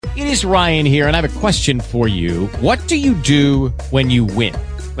It is Ryan here, and I have a question for you. What do you do when you win?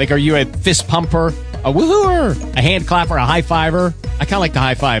 Like, are you a fist pumper, a woohooer, a hand clapper, a high fiver? I kind of like the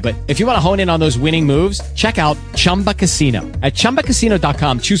high five, but if you want to hone in on those winning moves, check out Chumba Casino. At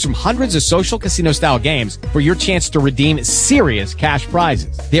ChumbaCasino.com, choose from hundreds of social casino-style games for your chance to redeem serious cash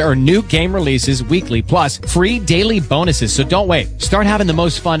prizes. There are new game releases weekly, plus free daily bonuses. So don't wait. Start having the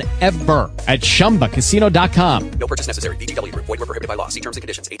most fun ever at ChumbaCasino.com. No purchase necessary. VGW. Void where prohibited by law. See terms and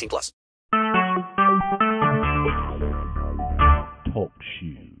conditions. 18+. Talk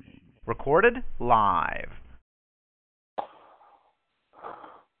shoes. Recorded live.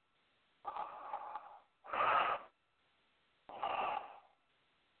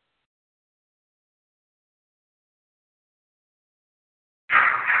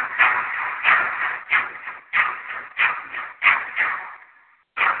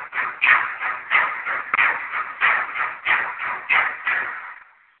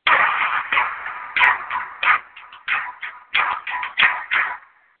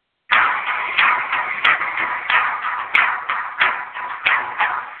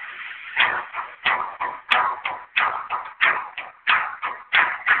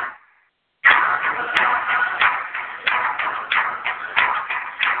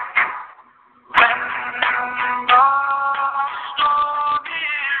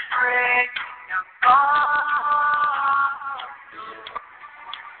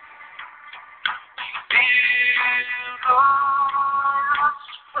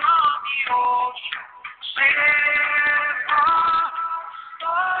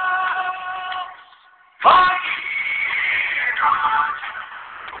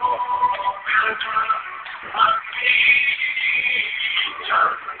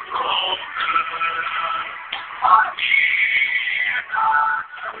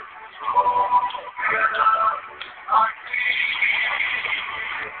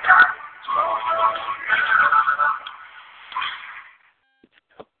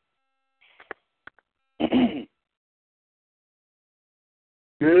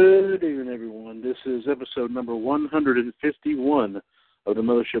 Good evening, everyone. This is episode number 151 of the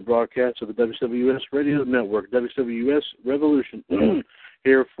Mothership broadcast of the WCWUS Radio Network, WCWUS Revolution,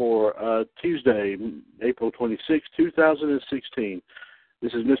 here for Tuesday, April 26, 2016.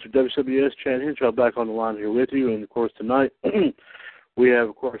 This is Mr. WCWUS Chad Henshaw back on the line here with you, and of course tonight we have,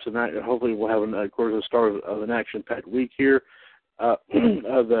 of course, hopefully we'll have, of course, the start of an action-packed week here.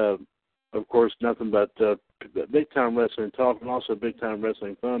 Of course, nothing but big-time wrestling talk and also big-time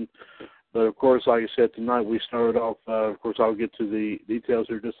wrestling fun. But, of course, like I said, tonight we started off, of course, I'll get to the details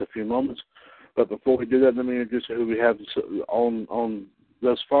here in just a few moments. But before we do that, let me introduce who we have on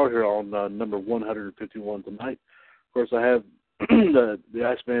thus far here on number 151 tonight. Of course, I have the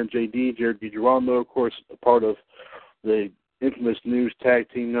Iceman JD, Jared DiGiorno, of course, a part of the infamous news tag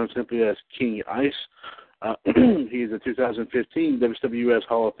team known simply as King Ice. He is a 2015 WCWUS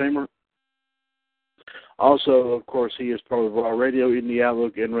Hall of Famer. Also, of course, he is part of Raw Radio, Indie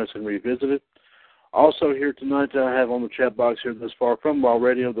Outlook, and Wrestling Revisited. Also here tonight, I have on the chat box here thus far from Raw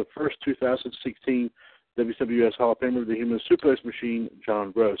Radio, the first 2016 WCWUS Hall of Famer, the Human Suplex Machine,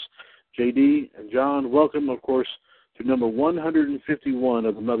 John Gross. JD and John, welcome, of course, to number 151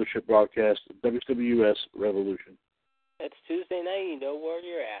 of the Mothership broadcast, WCWUS Revolution. It's Tuesday night. You know where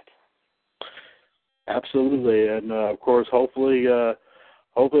you're at. Absolutely, and of course, hopefully,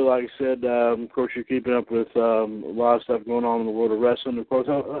 like I said, of course, you're keeping up with a lot of stuff going on in the world of wrestling. Of course,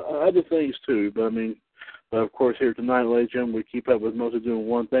 other things too. But I mean, of course, here tonight, ladies and gentlemen, we keep up with mostly doing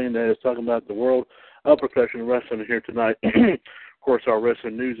one thing, and that is talking about the world of professional wrestling here tonight. Of course, our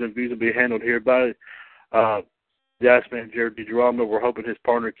wrestling news and views will be handled here by the Iceman Jared DiGiorno. We're hoping his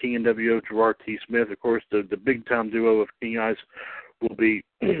partner, King NWO Gerard T. Smith, of course, the big time duo of King Ice, will be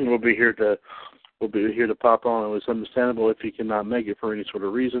here to. Will be here to pop on, and it's understandable if he cannot make it for any sort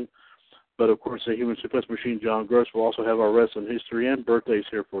of reason. But, of course, the Human Suplex Machine, John Gross, will also have our wrestling history and birthdays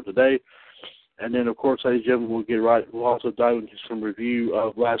here for today. And then, of course, ladies and gentlemen, we'll also dive into some review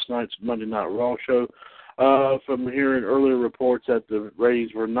of last night's Monday Night Raw show. From hearing earlier reports that the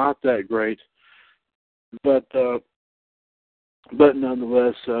ratings were not that great, but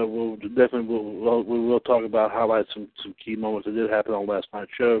nonetheless, we will talk about highlight some key moments that did happen on last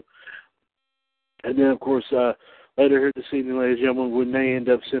night's show. And then, of course, later here this evening, ladies and gentlemen, we may end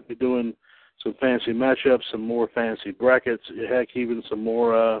up simply doing some fancy matchups, some more fancy brackets, heck, even some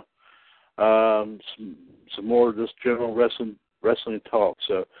more just general wrestling talk.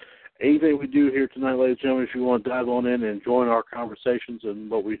 So anything we do here tonight, ladies and gentlemen, if you want to dive on in and join our conversations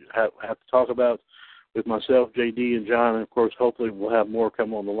and what we have to talk about with myself, JD, and John, and, of course, hopefully we'll have more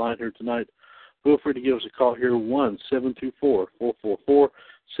come on the line here tonight, feel free to give us a call here, 1-724-444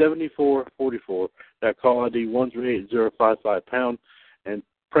 7444. That call ID 138-055-pound. And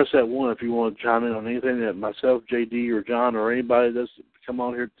press that 1 if you want to chime in on anything that myself, JD, or John, or anybody that's come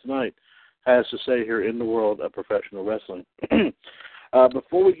on here tonight has to say here in the world of professional wrestling.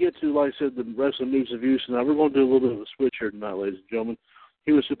 Before we get to, like I said, the wrestling news of use, now we're going to do a little bit of a switch here tonight, ladies and gentlemen.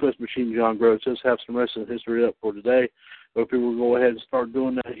 He was Suplex Machine John Gross. Let's have some wrestling history up for today. But people will go ahead and start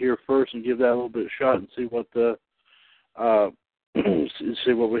doing that here first and give that a little bit of shot and see what the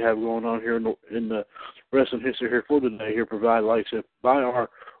see what we have going on here in the wrestling history here for today. Here provided, like I said, by our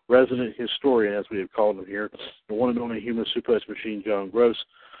resident historian, as we have called him here, the one and only Human Suplex Machine John Gross.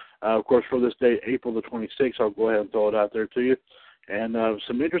 Of course, for this day, April the 26th, I'll go ahead and throw it out there to you. And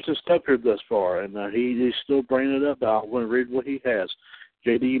some interesting stuff here thus far. And he's still bringing it up. I want to read what he has.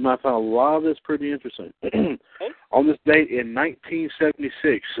 JD, you might find a lot of this pretty interesting. On this date in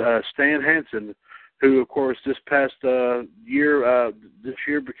 1976, Stan Hansen, who, of course, this past year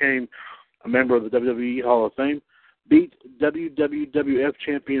became a member of the WWE Hall of Fame, beat WWF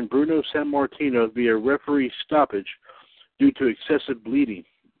champion Bruno Sammartino via referee stoppage due to excessive bleeding.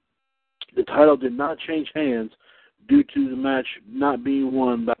 The title did not change hands due to the match not being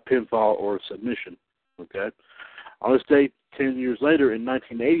won by pinfall or submission. Okay. On this date, 10 years later, in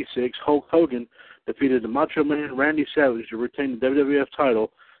 1986, Hulk Hogan defeated the Macho Man Randy Savage to retain the WWF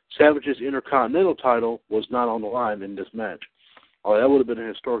title. Savage's Intercontinental title was not on the line in this match. Oh, that would have been a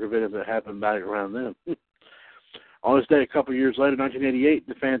historic event if it happened back around then. On this day, a couple years later, 1988,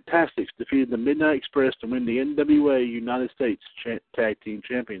 the Fantastics defeated the Midnight Express to win the NWA United States Tag Team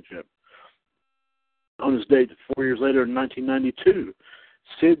Championship. On this date, 4 years later, in 1992,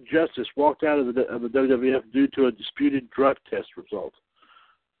 Sid Justice walked out of the WWF due to a disputed drug test result.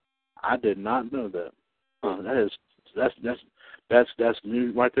 I did not know that. That's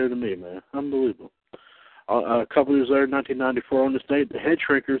news right there to me, man. Unbelievable. A couple years later, 1994, on this date, the Head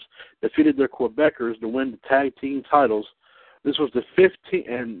Shrinkers defeated their Quebecers to win the tag team titles. This was the 15th,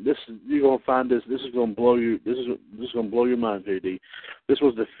 and you're gonna find this. This is gonna blow you. This is gonna blow your mind, JD. This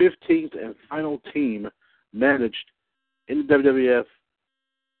was the 15th and final team managed in the WWF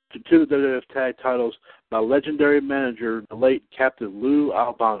to the WWF tag titles by legendary manager, the late Captain Lou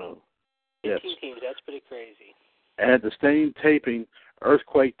Albano. Yes. 15 teams. That's pretty crazy. And at the same taping,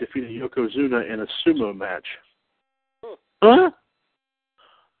 Earthquake defeated Yokozuna in a sumo match. Huh?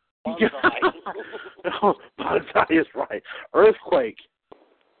 No, Bonsai is right. Earthquake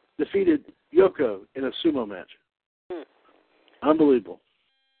defeated Yoko in a sumo match. Unbelievable.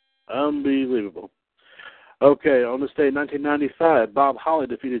 Okay, on this day, 1995, Bob Holly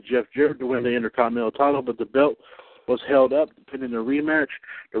defeated Jeff Jarrett to win the Intercontinental title, but the belt was held up pending a rematch.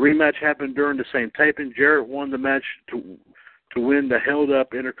 The rematch happened during the same taping. Jarrett won the match to win the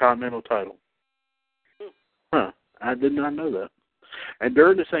held-up Intercontinental title. I did not know that. And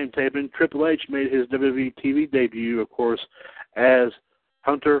during the same taping, Triple H made his WWE TV debut, of course, as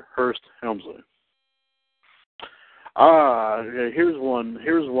Hunter Hearst Helmsley. Here's one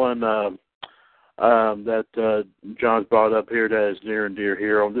that John's brought up here that is near and dear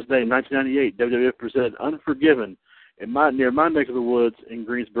here. On this day in 1998, WWF presented Unforgiven near my neck of the woods in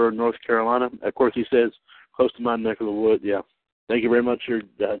Greensboro, North Carolina. Of course, he says close to my neck of the woods. Yeah. Thank you very much,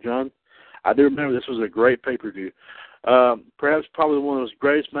 John. I do remember this was a great pay-per-view. Perhaps probably one of those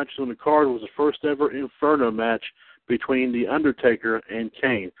greatest matches on the card was the first ever Inferno match between The Undertaker and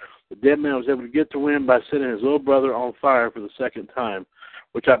Kane. The dead man was able to get the win by setting his little brother on fire for the second time,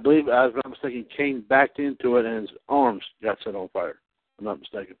 which I believe, if I'm not mistaken, Kane backed into it and his arms got set on fire. If I'm not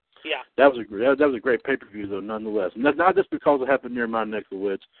mistaken. Yeah. That was a great pay-per-view, though, nonetheless. Not just because it happened near my neck of the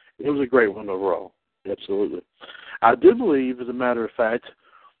woods. It was a great one overall. Absolutely. I do believe, as a matter of fact,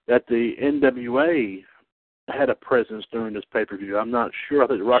 that the NWA had a presence during this pay-per-view. I'm not sure. I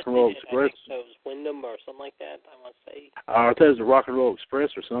think the Rock and Roll Express. I think so. It was Wyndham or something like that, I want to say. I thought it was the Rock and Roll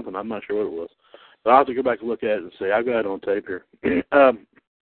Express or something. I'm not sure what it was. But I'll have to go back and look at it and see. I've got it on tape here.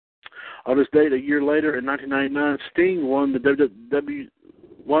 On this date, a year later, in 1999, Sting won the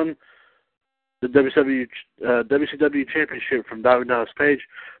WCW Championship from Dallas Page,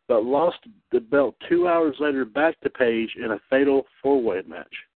 but lost the belt 2 hours later back to Page in a fatal four-way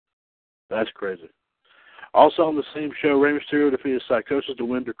match. That's crazy. Also on the same show, Rey Mysterio defeated Psychosis to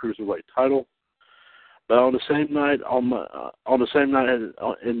win the Cruiserweight title. But on the same night,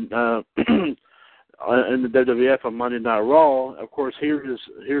 in the WWF on Monday Night Raw, of course,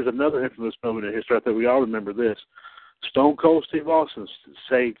 here's another infamous moment in history. I think we all remember this. Stone Cold Steve Austin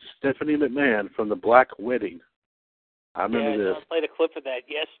saved Stephanie McMahon from the Black Wedding. I remember this. I played a clip of that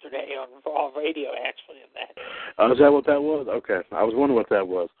yesterday on Raw Radio, actually, of that. Is that what that was? Okay. I was wondering what that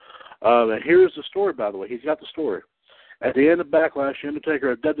was. And here's the story, by the way. He's got the story. At the end of Backlash, The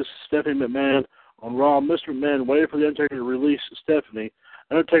Undertaker abducted Stephanie McMahon on Raw. Mr. McMahon waited for The Undertaker to release Stephanie.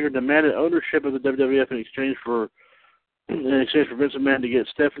 Undertaker demanded ownership of the WWF in exchange for Vince McMahon to get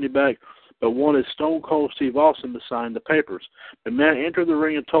Stephanie back, but wanted Stone Cold Steve Austin to sign the papers. McMahon entered the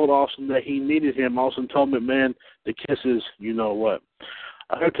ring and told Austin that he needed him. Austin told McMahon to kiss his you-know-what.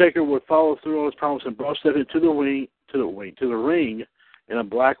 Undertaker would follow through on his promise and brought Stephanie to the ring in a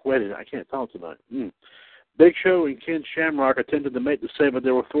black wedding. I can't talk tonight. Big Show and Ken Shamrock attempted to make the save, but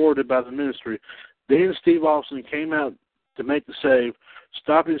they were thwarted by the ministry. Then Steve Austin came out to make the save,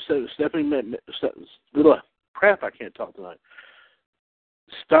 stopping Stephanie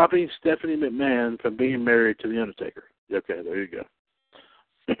McMahon from being married to The Undertaker. Okay, there you go.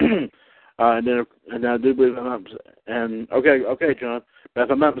 And I do believe okay, John. But if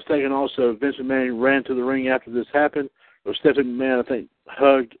I'm not mistaken, also Vince McMahon ran to the ring after this happened. Or Stephanie McMahon, I think,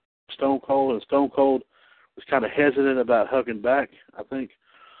 hugged Stone Cold, and Stone Cold was kind of hesitant about hugging back, I think.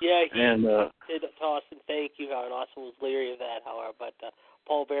 Yeah, he did to Austin, thank you, and Austin was leery of that, however. But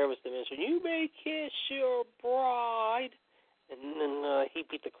Paul Bearer was the minister. You may kiss your bride. And then he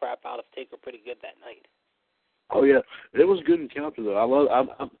beat the crap out of Taker pretty good that night. Oh, yeah. It was a good encounter, though.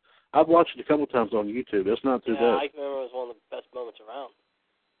 I've watched it a couple times on YouTube. It's not too bad. I remember it was one of the best moments around.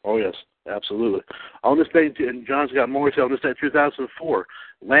 Oh, yes, absolutely. On this day, and John's got more to say, on this day, 2004,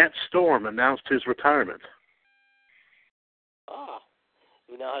 Lance Storm announced his retirement.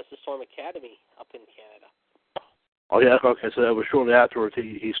 He now has the Storm Academy up in Canada. Oh, yeah, okay, so that was shortly afterwards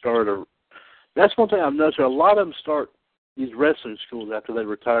he started That's one thing I've noticed. A lot of them start these wrestling schools after they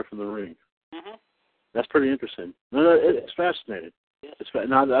retire from the ring. Mm-hmm. That's pretty interesting. No, it's fascinating. Yes.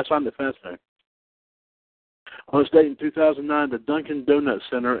 I find it fascinating. On this date in 2009, the Dunkin' Donuts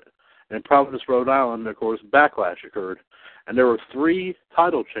Center in Providence, Rhode Island, of course, Backlash occurred, and there were 3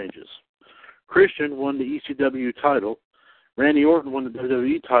 title changes. Christian won the ECW title, Randy Orton won the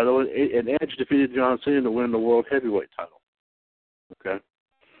WWE title, and Edge defeated John Cena to win the World Heavyweight title. Okay.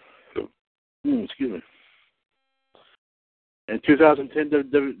 Excuse me. In 2010,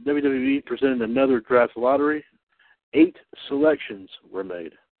 WWE presented another draft lottery. 8 selections were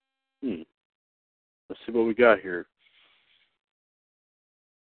made. Let's see what we got here.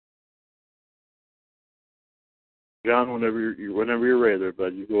 John, whenever you're ready there,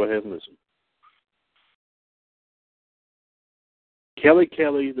 bud, you go ahead and listen. Kelly,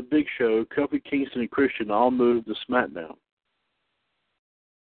 The Big Show, Kofi Kingston, and Christian all moved to SmackDown.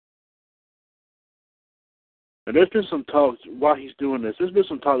 And there's been some talk while he's doing this. There's been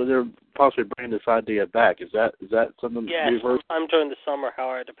some talk that they're possibly bringing this idea back. Is that something? Yes, sometime during the summer,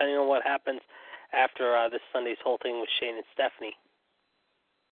 however, depending on what happens after this Sunday's whole thing with Shane and Stephanie.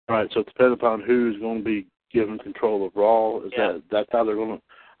 All right, so it depends upon who's going to be given control of Raw. That's how they're going to?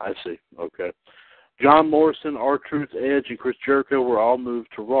 I see. Okay. John Morrison, R-Truth, Edge, and Chris Jericho were all moved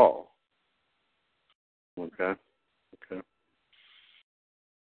to Raw. Okay.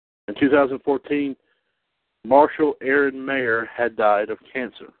 In 2014, Marshall Aaron Mayer had died of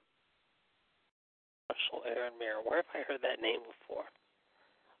cancer. Marshall Aaron Mayer. Where have I heard that name before?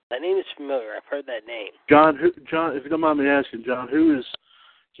 That name is familiar. I've heard that name. John, if you don't mind me asking, John, can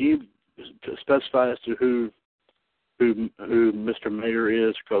you specify as to who Mr. Mayer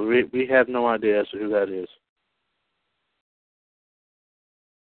is? Because we have no idea as to who that is.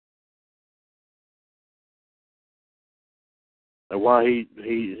 And why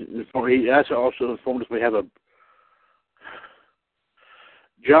he actually also informed us we have a.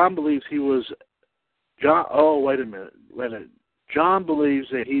 John believes he was. John. Oh, wait a minute. John believes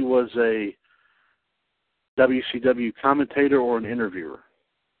that he was a WCW commentator or an interviewer.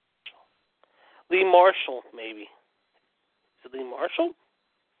 Lee Marshall, maybe. Is it Lee Marshall?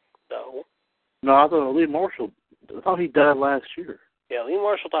 No. No, I thought Lee Marshall. I thought he died last year. Yeah, Lee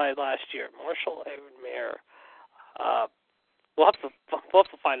Marshall died last year. Marshall Aaron Mayer. We'll have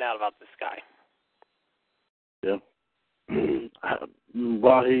to find out about this guy. Yeah.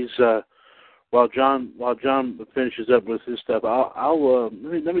 While John finishes up with his stuff, I'll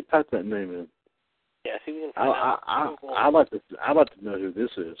let me type that name in. Yeah, see if we can find out. I'd like to know who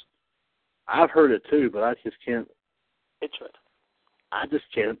this is. I've heard it too, but I just can't. Picture it. I just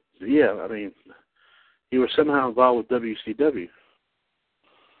can't. Yeah, I mean, he was somehow involved with WCW.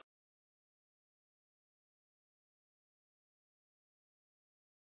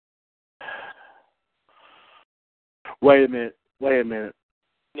 Wait a minute. You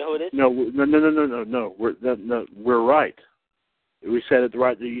know who it is? No. We're right. We said it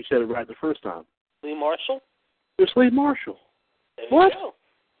right. You said it right the first time. Lee Marshall? It's Lee Marshall. There what? You go.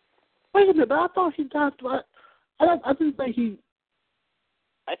 Wait a minute. I thought he died. I didn't think he.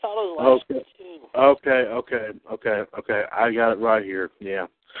 I thought it was last year, too. Okay. I got it right here. Yeah.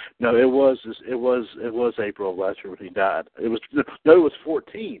 No, it was April of last year when he died. It was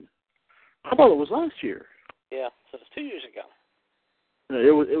 14. I thought it was last year. Yeah, so it's 2 years ago. No,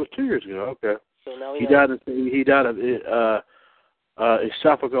 it was 2 years ago. Okay. So now he died of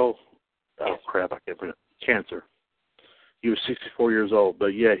esophageal. Oh crap! I can't pronounce cancer. He was 64 years old, but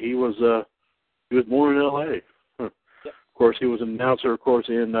yeah, he was born in L.A. Huh. Yep. Of course, he was an announcer, of course,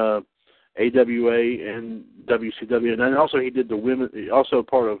 in AWA and WCW, and then also he did the women. Also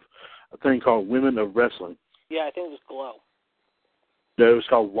part of a thing called Women of Wrestling. Yeah, I think it was Glow. No, it was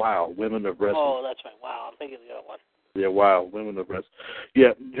called WOW, Women of Wrestling. Oh, that's right. Wow, I'm thinking of the other one. Yeah, WOW, Women of Wrestling.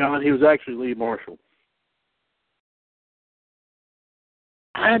 Yeah, John, he was actually Lee Marshall.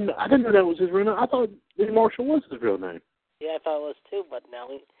 I didn't know that was his real name. I thought Lee Marshall was his real name. Yeah, I thought it was too, but now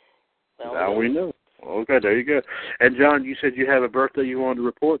we know. Okay, there you go. And John, you said you have a birthday you wanted to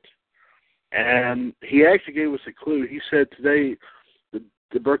report, and he actually gave us a clue. He said today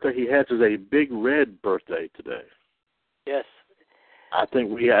the birthday he has is a Big Red birthday today. Yes. I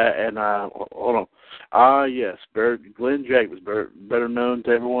think hold on. Yes, Glenn Jacobs, better known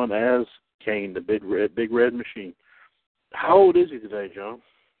to everyone as Kane, the Big Red Machine. How old is he today, John?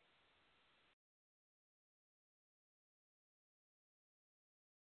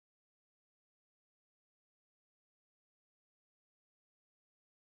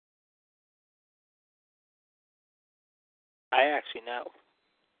 I actually know.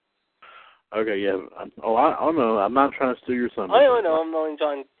 Okay, yeah. I don't know. I'm not trying to steal your thunder. I know. I'm letting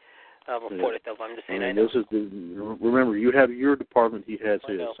John report it, though. I'm just saying I know. Remember, you have your department. He has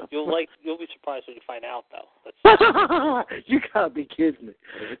his. So. You'll be surprised when you find out, though. You gotta be kidding me.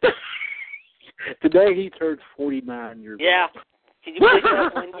 Today he turned 49 years old. Yeah. Can you believe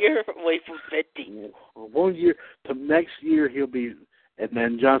that? 1 year away from 50. 1 year. To next year he'll be. And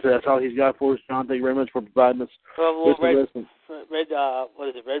then John said that's all he's got for us. John, thank you very much for providing us with the lesson. What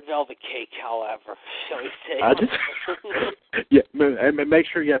is it? Red velvet cake, however, shall we say? Yeah, and make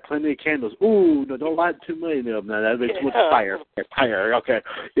sure you have plenty of candles. Ooh, no, don't light too many of them. Now that makes too much fire. Fire. Okay.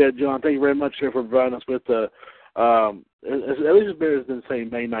 Yeah, John, thank you very much for providing us with at least as better than saying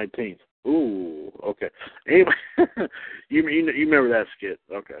May 19th. Ooh, okay. Anyway, you remember that skit?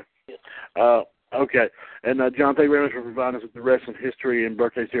 Okay. Yes. Okay. And John, thank you very much for providing us with the wrestling history and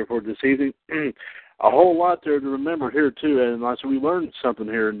birthdays here for this evening. A whole lot there to remember here too, and so we learned something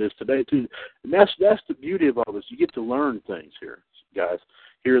here in this today too. And that's the beauty of all this. You get to learn things here, guys,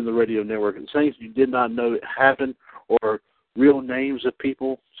 here in the radio network, and things you did not know happened, or real names of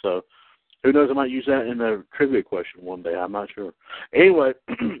people. So who knows? I might use that in a trivia question one day. I'm not sure. Anyway,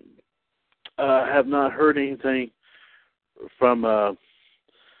 have not heard anything from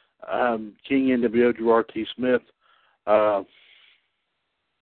King NWO Gerard T. Smith.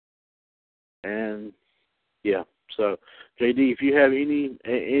 And yeah, so JD, if you have any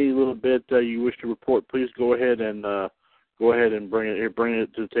little bit you wish to report, please go ahead and bring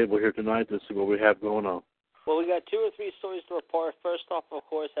it to the table here tonight to see what we have going on. Well, we got 2 or 3 stories to report. First off, of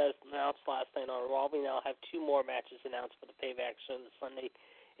course, as announced last night on Raw, we now have 2 more matches announced for the Payback show this Sunday,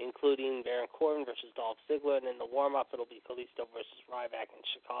 including Baron Corbin versus Dolph Ziggler, and in the warm-up, it'll be Kalisto versus Ryback in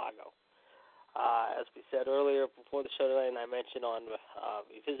Chicago. As we said earlier before the show tonight, and I mentioned on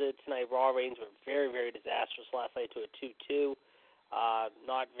Revisit tonight, Raw ratings were very, very disastrous last night to a 2-2.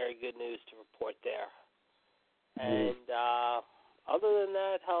 Not very good news to report there. And other than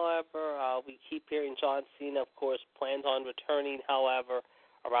that, however, we keep hearing John Cena, of course, plans on returning, however,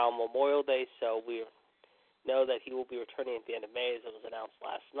 around Memorial Day, so we know that he will be returning at the end of May, as it was announced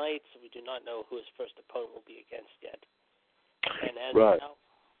last night, so we do not know who his first opponent will be against yet. And as now,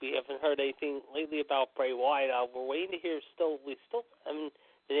 we haven't heard anything lately about Bray Wyatt. We're waiting to hear we still haven't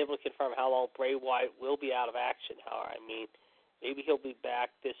been able to confirm how long Bray Wyatt will be out of action. However, I mean, maybe he'll be back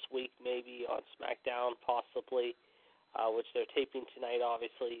this week, maybe on SmackDown, possibly, which they're taping tonight,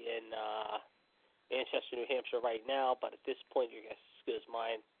 obviously, in Manchester, New Hampshire right now. But at this point, your guess is as good as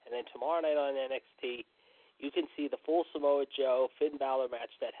mine. And then tomorrow night on NXT, you can see the full Samoa Joe Finn Balor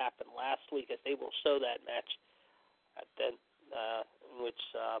match that happened last week, as they will show that match in which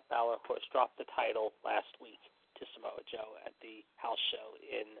Balor, of course, dropped the title last week to Samoa Joe at the house show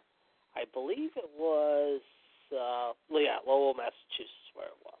in, I believe it was, Lowell, Massachusetts, where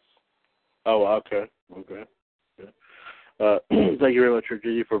it was. Oh, okay. Thank you very much,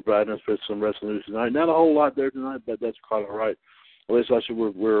 Judy, for providing us with some wrestling news tonight. Not a whole lot there tonight, but that's quite all right. At least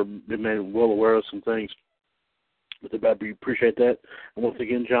we're made well aware of some things. But we appreciate that. And once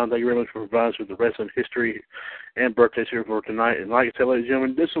again, John, thank you very much for providing us with the wrestling history and birthdays here for tonight. And like I said, ladies and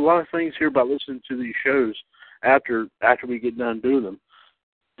gentlemen, there's a lot of things here about listening to these shows after we get done doing them.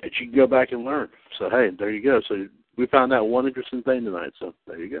 that you can go back and learn. So, hey, there you go. So we found out one interesting thing tonight. So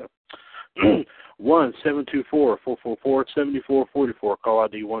there you go. 1-724-444-7444. Call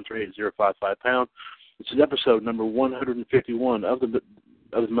ID 138-055#. This is episode number 151 of the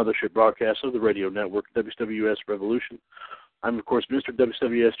Mothership broadcast of the radio network, WCWUS Revolution. I'm, of course, Mr.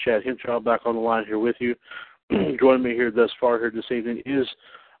 WCWUS Chad Henshaw, back on the line here with you. Joining me here thus far here this evening is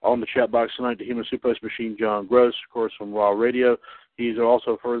on the chat box tonight, the Human Suplex Machine, John Gross, of course, from Raw Radio. He's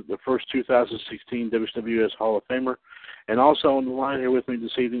also for the first 2016 WCWUS Hall of Famer. And also on the line here with me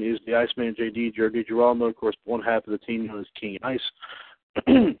this evening is the Iceman JD, Jared DiGirolamo, of course, one half of the team known as King Ice.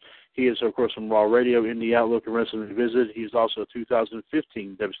 He is, of course, from Raw Radio, Indie Outlook, and Wrestling Revisit. He's also a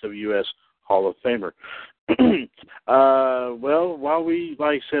 2015 WCWUS Hall of Famer. Well, while we,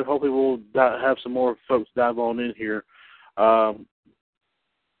 like I said, hopefully we'll have some more folks dive on in here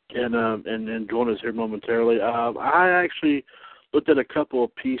and join us here momentarily. I actually looked at a couple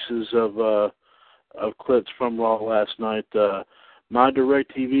of pieces of clips from Raw last night. My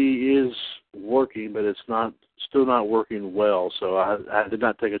DirecTV is working, but it's still not working well, so I did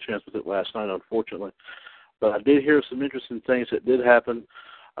not take a chance with it last night, unfortunately. But I did hear some interesting things that did happen.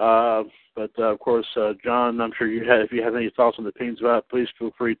 But of course, John, I'm sure if you have any thoughts and opinions about it, please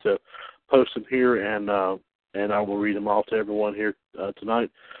feel free to post them here, and I will read them all to everyone here tonight.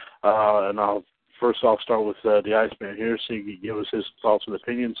 And I'll first off start with the Iceman here, so he can give us his thoughts and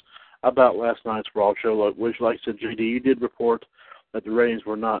opinions about last night's Raw show. Which, like I said, JD, you did report that the ratings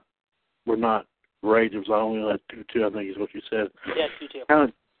were not great. It was only like 2-2, I think is what you said. Yeah, 2-2. Kind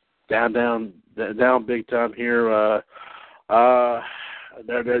of down big time here.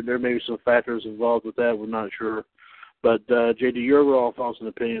 There may be some factors involved with that. We're not sure. But, JD, your overall thoughts and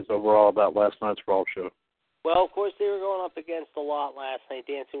opinions overall about last night's Raw show? Well, of course, they were going up against a lot last night.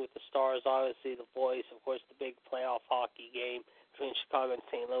 Dancing with the Stars, obviously, The Voice, of course, the big playoff hockey game between Chicago and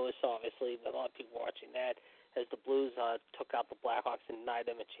St. Louis, obviously. A lot of people watching that as the Blues took out the Blackhawks and denied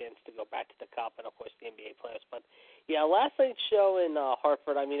them a chance to go back to the Cup, and, of course, the NBA playoffs. But, yeah, last night's show in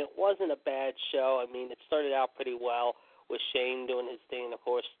Hartford, I mean, it wasn't a bad show. I mean, it started out pretty well with Shane doing his thing. Of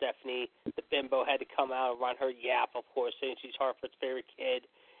course, Stephanie, the bimbo, had to come out and run her yap, of course, saying she's Hartford's favorite kid.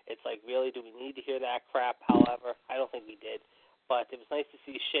 It's like, really, do we need to hear that crap? However, I don't think we did. But it was nice to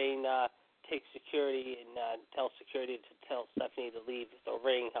see Shane take security and tell security to tell Stephanie to leave the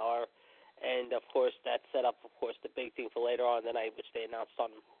ring, however. And, of course, that set up, of course, the big thing for later on in the night, which they announced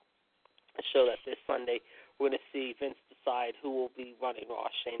on the show that this Sunday we're going to see Vince decide who will be running Raw,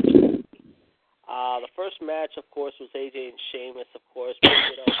 Shane. The first match, of course, was AJ and Sheamus, of course.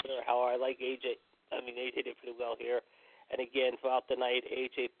 However, I like AJ. I mean, AJ did pretty well here. And again, throughout the night,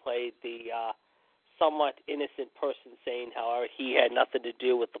 AJ played the somewhat innocent person, saying, however, he had nothing to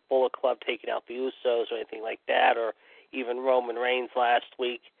do with the Bullet Club taking out the Usos or anything like that, or even Roman Reigns last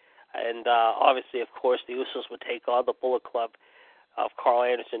week. And obviously, of course, the Usos would take on the Bullet Club of Carl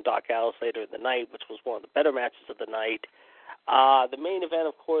Anderson, Doc Gallows later in the night, which was one of the better matches of the night. The main event,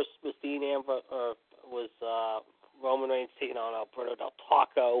 of course, was Roman Reigns taking on Alberto Del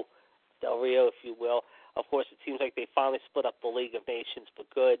Rio, if you will. Of course, it seems like they finally split up the League of Nations, but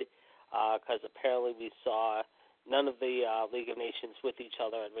good, because apparently we saw none of the League of Nations with each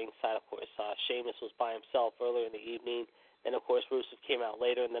other at ringside. Of course, Sheamus was by himself earlier in the evening. And, of course, Rusev came out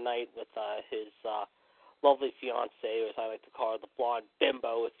later in the night with his lovely fiancée, or as I like to call her, the blonde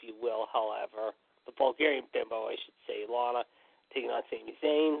bimbo, if you will, however. The Bulgarian bimbo, I should say, Lana, taking on Sami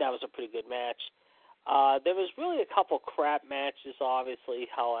Zayn. That was a pretty good match. There was really a couple crap matches, obviously,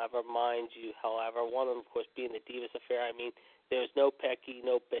 however, mind you, however. One of them, of course, being the Divas Affair. I mean, there was no Becky,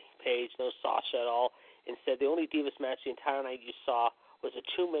 no Paige, no Sasha at all. Instead, the only Divas match the entire night you saw was a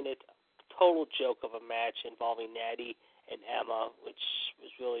 2-minute total joke of a match involving Natty and Emma, which was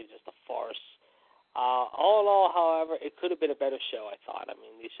really just a farce. All in all, however, it could have been a better show, I thought. I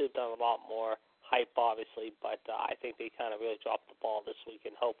mean, they should have done a lot more hype, obviously, but I think they kind of really dropped the ball this week,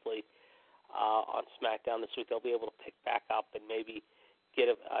 and hopefully on SmackDown this week they'll be able to pick back up and maybe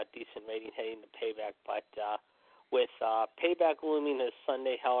get a decent rating heading to Payback. But with Payback looming this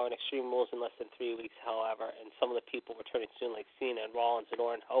Sunday, however, and Extreme Rules in less than 3 weeks, however, and some of the people returning soon like Cena and Rollins and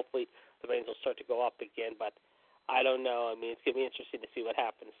Orton, hopefully the ratings will start to go up again, but I don't know. I mean, it's going to be interesting to see what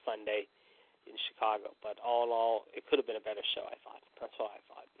happens Sunday in Chicago. But all in all, it could have been a better show, I thought. That's what I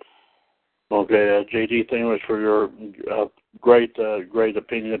thought. Okay, JD, thank you much for your great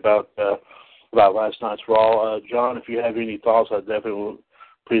opinion about last night's Raw. John, if you have any thoughts, I definitely will,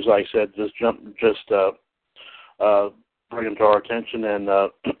 please, like I said, bring them to our attention and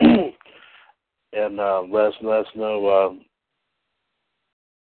let us know.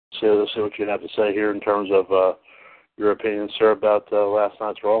 See what you have to say here in terms of your opinion, sir, about last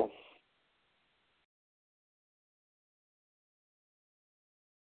night's Raw.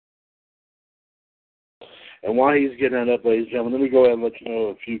 And while he's getting that up, ladies and gentlemen, let me go ahead and let you know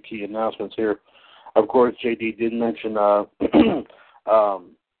a few key announcements here. Of course, JD did mention,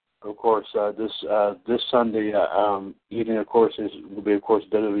 this Sunday evening, of course, will be, of course,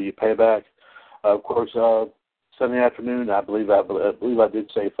 WWE Payback. Of course, Sunday afternoon, I believe I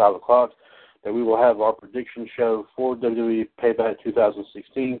did say 5 o'clock, that we will have our prediction show for WWE Payback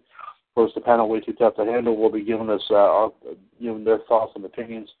 2016. Of course, the panel Way Too Tough to Handle will be giving us their thoughts and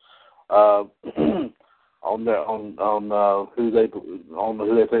opinions on who they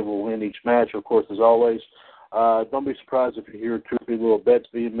think will win each match. Of course, as always, don't be surprised if you hear 2 or 3 little bets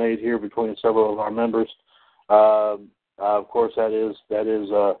being made here between several of our members. Of course, that is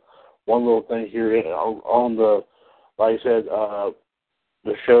one little thing here on the, like I said,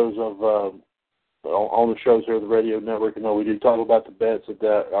 the shows of on the shows here of the radio network. You know, we do talk about the bets that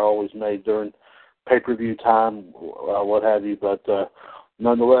are always made during pay-per-view time, what have you, but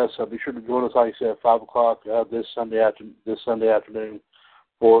nonetheless, be sure to join us, like I said, at 5 o'clock this Sunday afternoon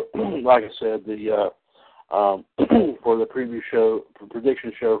for, like I said, the for the preview show,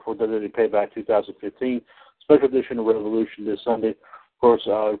 prediction show for WWE Payback 2015, special edition of Revolution this Sunday.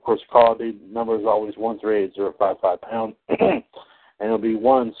 Of course, call the number is always 138-055#, and it'll be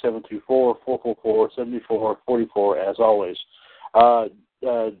 1-724-444-7444 as always.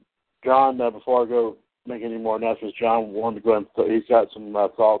 John, before I go make any more announcements, John wanted to go ahead and he's got some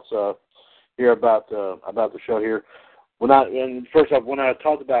thoughts here about the show here. First off, when I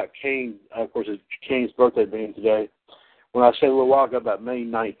talked about Kane, of course, it's Kane's birthday being today. When I said a little while ago about May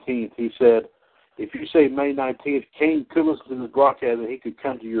 19th, he said, if you say May 19th, Kane could listen to this broadcast and he could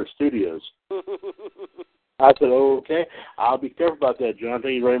come to your studios. I said, oh, okay. I'll be careful about that, John.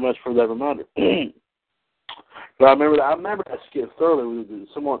 Thank you very much for that reminder. But I remember that skit thoroughly.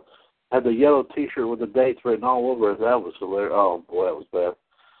 Someone had the yellow T-shirt with the dates written all over it. That was hilarious. Oh, boy, that was bad.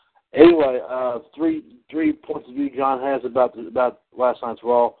 Anyway, three points of view John has about last night's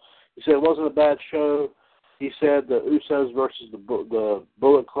Raw. He said it wasn't a bad show. He said the Usos versus the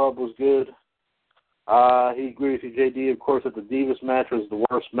Bullet Club was good. He agreed with JD, of course, that the Divas match was the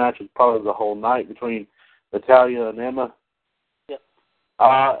worst match of probably the whole night between Natalya and Emma. Yep.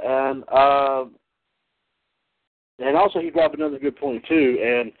 And also he brought up another good point too.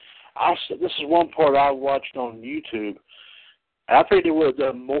 And this is one part I watched on YouTube. I think they would have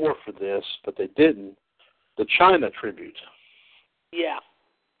done more for this, but they didn't. The China tribute. Yeah.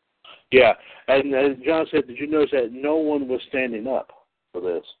 Yeah, and as John said, did you notice that no one was standing up for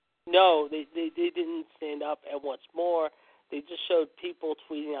this? No, they didn't stand up. And what's more, they just showed people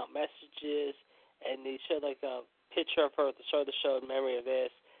tweeting out messages, and they showed like a picture of her at the start of the show in memory of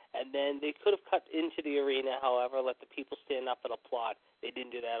this. And then they could have cut into the arena, however, let the people stand up and applaud. They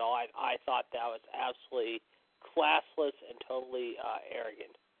didn't do that at all. I thought that was absolutely classless and totally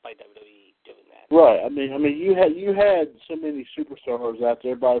arrogant by WWE doing that. Right. I mean, you had so many superstars out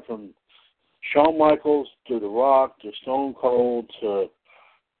there, everybody from Shawn Michaels to The Rock to Stone Cold to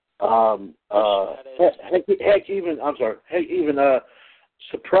even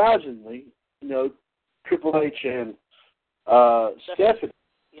surprisingly, Triple H and Stephanie.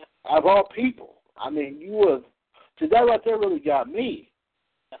 Yeah. Of all people, I mean, that right there really got me.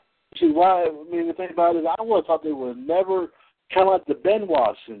 Yeah. See why? I mean, the thing about it is, I would have thought they would never kind of like the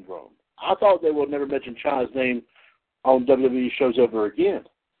Benoit syndrome. I thought they would never mention China's name on WWE shows ever again.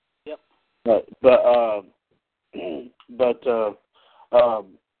 Yep.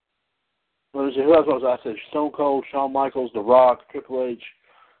 Let me see, who else was I said? Stone Cold, Shawn Michaels, The Rock, Triple H,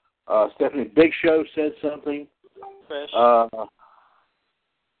 Stephanie. Big Show said something. Chris.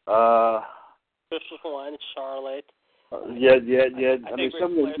 Chris was one. Charlotte. Yeah. I mean,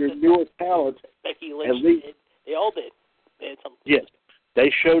 some of your newer talents. Becky Lynch did. They all did. They had something. Yes,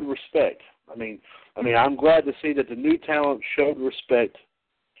 they showed respect. I mean, I'm glad to see that the new talent showed respect.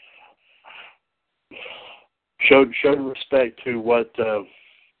 Showed respect to what.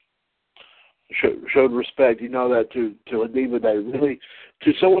 Showed respect, that to a diva that really,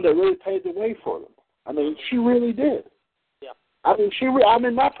 to someone that really paved the way for them. I mean, she really did. Yeah. I mean,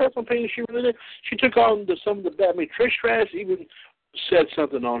 my personal opinion, she really did. She took on some of the bad. I mean, Trish Stratus even said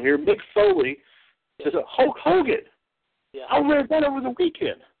something on here. Mick Foley says Hulk Hogan. Yeah. I read that over the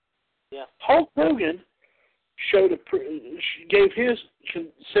weekend. Yeah. Hulk Hogan sent his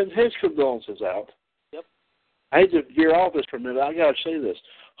condolences out. Yep. I hate to gear off this for a minute. I got to say this.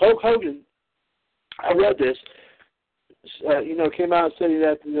 Hulk Hogan, I read this. Came out saying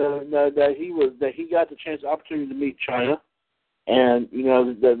that he got the opportunity to meet China, and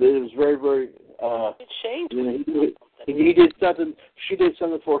that it was very, very. It changed. He did something. She did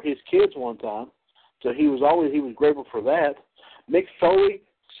something for his kids one time, so he was grateful for that. Mick Foley,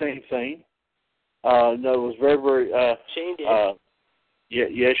 same thing. No, it was very. Shane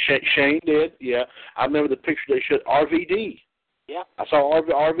did. Shane did. Yeah, I remember the picture they showed RVD. Yeah, I saw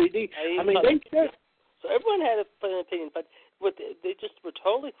RVD. I mean, they said. So everyone had an opinion, but they just were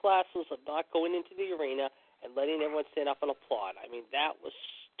totally classless of not going into the arena and letting everyone stand up and applaud. I mean, that was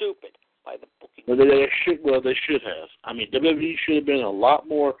stupid by the booking. Well, they should have. I mean, WWE should have been a lot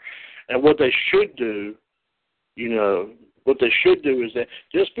more. And what they should do, what they should do is that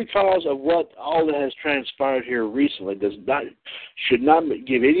just because of what all that has transpired here recently should not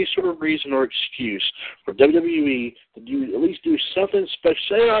give any sort of reason or excuse for WWE to at least do something special.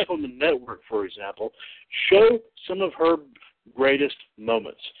 Say like on the network, for example, show some of her greatest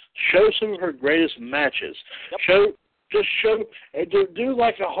moments, show some of her greatest matches, just show and do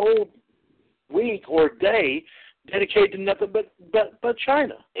like a whole week or day dedicated to nothing but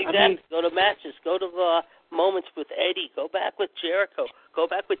China. Exactly. I mean, go to matches. Go to moments with Eddie. Go back with Jericho. Go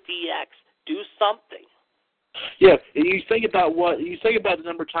back with DX. Do something. Yeah, you think about the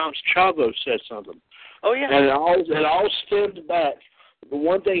number of times Chavo said something. Oh yeah. And it all stemmed back. The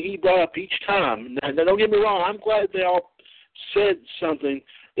one thing he brought up each time. Now don't get me wrong. I'm glad they all said something.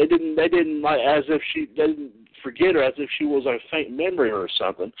 They didn't like as if they didn't forget her as if she was a faint memory or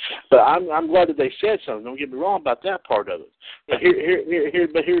something. But I'm glad that they said something. Don't get me wrong about that part of it. But here's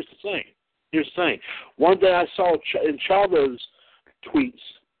the thing. Here's the thing. One day I saw in Chavo's tweets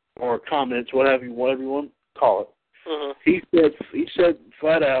or comments, whatever you want to call it. Mm-hmm. He said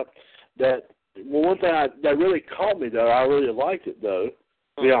flat out that one thing that really caught me though, I really liked it though,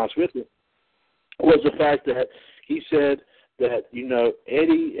 to be honest with you, was the fact that he said that,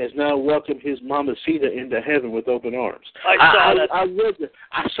 Eddie has now welcomed his Mamacita into heaven with open arms. I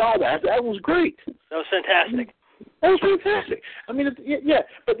saw that. That was great. That was fantastic. That was fantastic. I mean, yeah.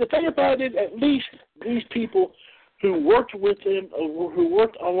 But the thing about it, at least these people who worked with him, or who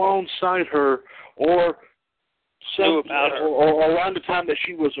worked alongside her, or around the time that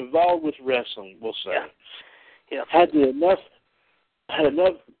she was involved with wrestling, we'll say, had enough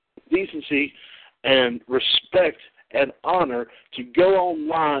decency and respect and honor to go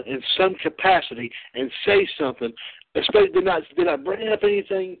online in some capacity and say something, especially did not bring up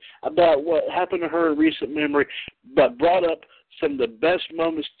anything about what happened to her in recent memory, but brought up some of the best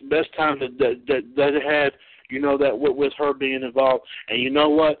moments, the best time that it had, that with her being involved. And you know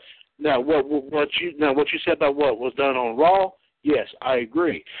what? Now what you said about what was done on Raw, yes, I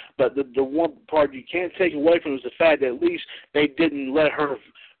agree. But the one part you can't take away from is the fact that at least they didn't let her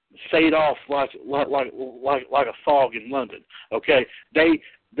fade off like a fog in London. Okay, they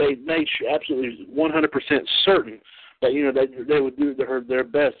made absolutely 100% certain that they would do their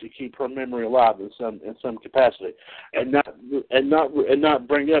best to keep her memory alive in some capacity, and not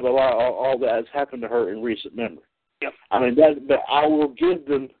bring up a lot of all that has happened to her in recent memory. Yep. I mean but I will give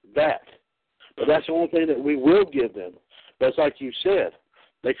them that. But that's the only thing that we will give them. But it's like you said.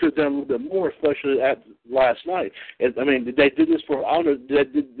 They could have done a little bit more, especially at last night. I mean, did they do this for? I don't know.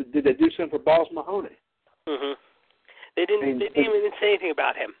 Did they do something for Boss Mahoney? Mm-hmm. They didn't even say anything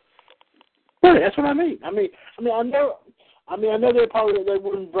about him. Right, that's what I mean. I know they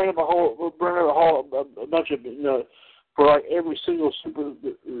wouldn't bring up a bunch of for like every single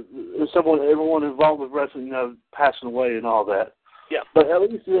everyone involved with wrestling passing away and all that. Yeah. But at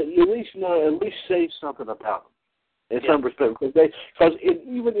least say something about them. In some respect, because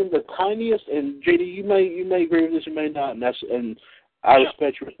even in the tiniest, and JD, you may agree with this, you may not, and I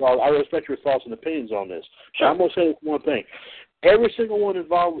respect your thoughts. I respect your thoughts and opinions on this. Sure. I'm gonna say this one thing: every single one have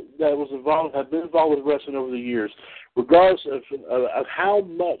been involved with wrestling over the years, regardless of how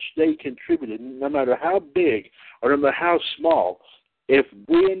much they contributed, no matter how big or no matter how small. If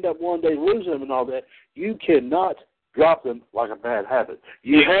we end up one day losing them and all that, you cannot drop them like a bad habit.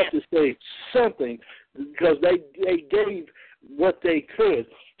 You have to say something. Because they gave what they could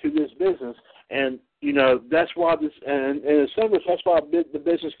to this business, and that's why in some ways that's why the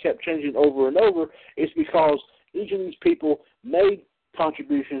business kept changing over and over. It's because each of these people made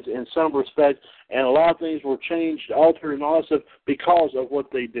contributions in some respect, and a lot of things were changed, altered, and all that stuff because of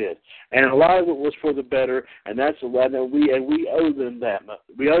what they did, and a lot of it was for the better, and that's a lot. And we owe them that much.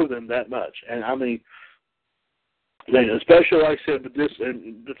 We owe them that much, and I mean. Especially, like I said, with this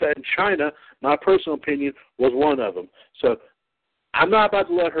and China, my personal opinion was one of them. So I'm not about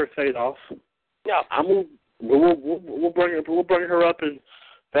to let her fade off. Yeah. We'll bring her up in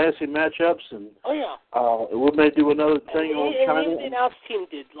fantasy matchups, and we may do another thing on China. And the announce team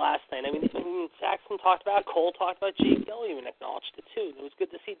did last night. I mean, Saxon talked about it, Cole talked about it, Jake Dell even acknowledged it too. It was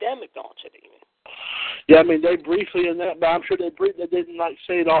good to see them acknowledge it even. Yeah, I mean, they briefly in that, but I'm sure they didn't like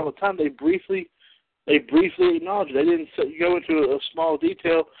say it all the time. They briefly acknowledged it. They didn't go into a small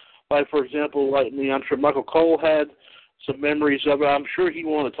detail. Like, for example, like me, I'm sure Michael Cole had some memories of it. I'm sure he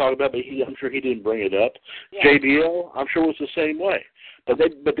wanted to talk about it, but I'm sure he didn't bring it up. Yeah. JBL, I'm sure was the same way. But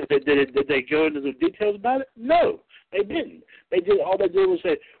did they go into the details about it? No, they didn't. All they did was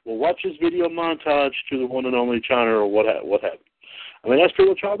say, well, watch this video montage to the one and only China or what happened. I mean, that's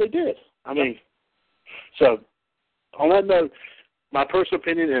pretty much all they did. I mean, so on that note, my personal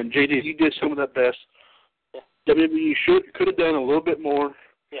opinion, and JD, you did some of that best. Yeah. WWE could have done a little bit more.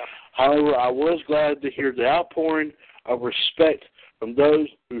 Yeah. However, I was glad to hear the outpouring of respect from those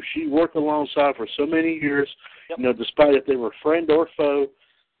who she worked alongside for so many years. Yep. You know, despite if they were friend or foe,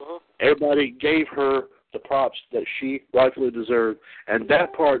 everybody gave her the props that she rightfully deserved, and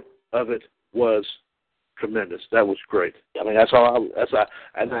that part of it was tremendous. That was great. Yep. I mean,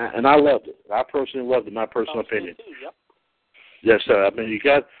 and I loved it. I personally loved it. My personal opinion. Yep. Yes, sir. I mean, you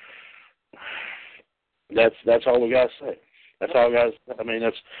got. That's all we got to say. That's all, guys. I mean,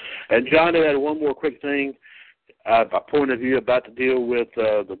 and John had one more quick thing. A point of view about the deal with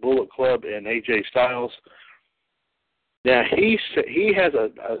the Bullet Club and AJ Styles. Now he has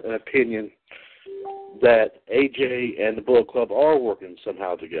an opinion that AJ and the Bullet Club are working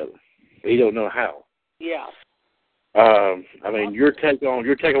somehow together. He don't know how. Yeah. I mean, your take on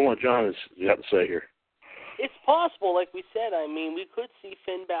what John has got to say here. It's possible, like we said. I mean, we could see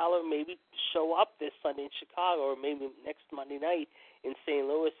Finn Balor maybe show up this Sunday in Chicago, or maybe next Monday night in St.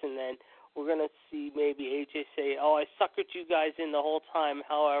 Louis, and then we're going to see maybe AJ say, oh, I suckered you guys in the whole time.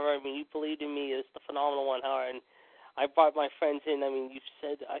 However, I mean, you believed in me as the phenomenal one. However, and I brought my friends in. I mean,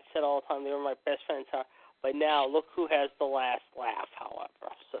 I said all the time they were my best friends. But now, look who has the last laugh, however,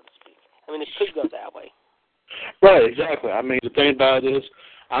 so to speak. I mean, it could go that way. Right, exactly. I mean, the thing about it is,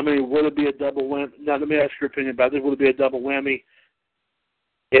 I mean, would it be a double whammy? Now, let me ask your opinion about this. Would it be a double whammy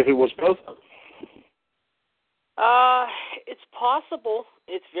if it was both of them? It's possible.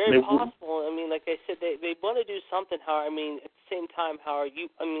 It's very possible. I mean, like I said, they want to do something. How I mean, at the same time,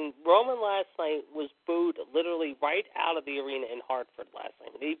 Roman last night was booed literally right out of the arena in Hartford last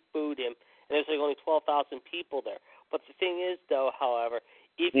night. They booed him, and there's like only 12,000 people there. But the thing is, though, however,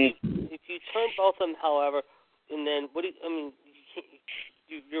 if you turn both of them, however, and then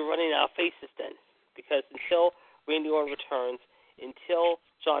you're running out of faces then, because until Randy Orton returns, until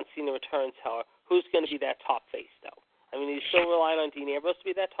John Cena returns, however, who's going to be that top face, though? I mean, are you still relying on Dean Ambrose to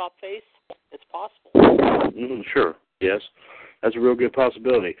be that top face? It's possible. Sure, yes. That's a real good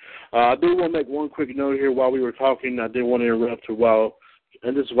possibility. I do want to make one quick note here while we were talking. I did want to interrupt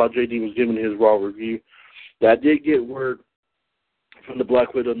and this is while JD was giving his Raw review, that I did get word from the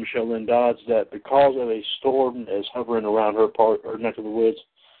Black Widow, Michelle Lynn Dodds, that because of a storm that's hovering around her neck of the woods,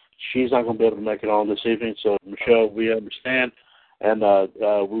 she's not going to be able to make it on this evening. So, Michelle, we understand, and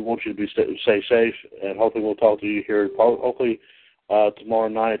we want you to stay safe, and hopefully we'll talk to you here, hopefully tomorrow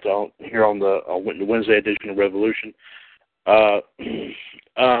night here on the Wednesday edition of Revolution.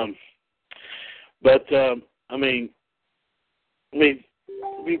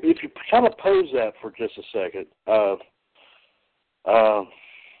 If you kind of pose that for just a second,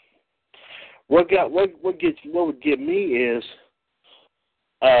 what would get me is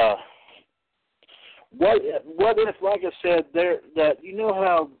what if, like I said, that you know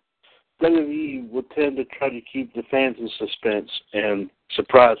how WWE would tend to try to keep the fans in suspense and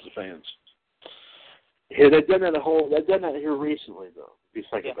surprise the fans. Yeah, they've done that here recently, though. If you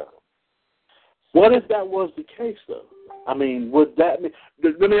think about it, what if that was the case, though? I mean, would that mean?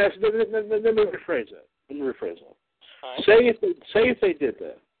 Let me rephrase that. Right. Say if they did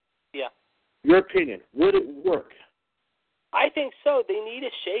that. Yeah. Your opinion, would it work? I think so. They need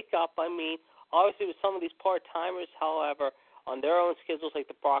a shake-up. I mean, obviously with some of these part-timers, however, on their own schedules like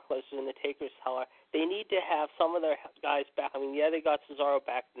the Brock Lesnar and the Takers, however, they need to have some of their guys back. I mean, yeah, they got Cesaro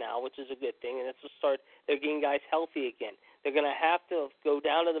back now, which is a good thing, and it's a start. They're getting guys healthy again. They're going to have to go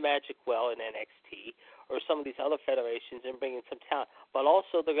down to the Magic Well in NXT or some of these other federations and bring in some talent. But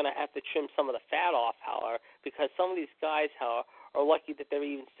also they're going to have to trim some of the fat off, however, because some of these guys, however, are lucky that they're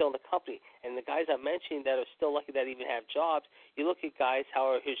even still in the company. And the guys I'm mentioning that are still lucky that even have jobs, you look at guys,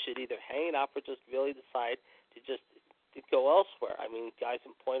 however, who should either hang it up or just really decide to just go elsewhere. I mean, guys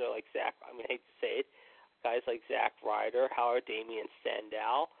in point are like Zach, I hate to say it, guys like Zack Ryder, Howard Damian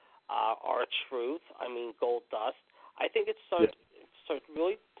Sandow, R-Truth, Goldust. I think it's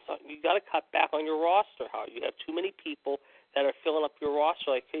you got to cut back on your roster, Howard. You have too many people that are filling up your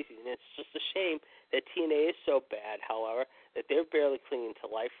roster like crazy, and it's just a shame that TNA is so bad, however, that they're barely clinging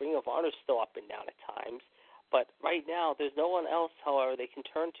to life. Ring of Honor's still up and down at times, but right now there's no one else, however, they can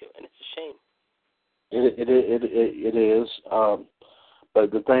turn to, and it's a shame. It is.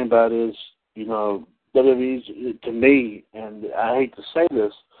 But the thing about it is, you know, WWE's, to me, and I hate to say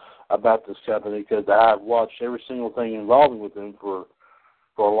this about this company because I've watched every single thing involving with them for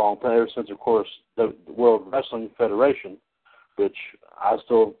a long time, ever since, of course, the World Wrestling Federation, which I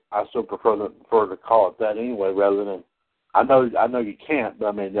still prefer to call it that anyway, rather than, I know you can't, but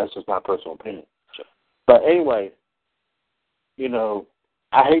I mean, that's just my personal opinion. Sure. But anyway, you know,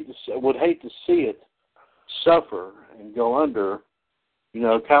 I would hate to see it suffer and go under. You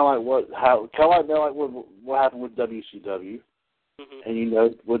know, kind of like what happened with WCW, and you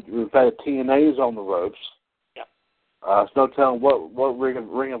know, we've had TNA's on the ropes. Yeah. It's no telling what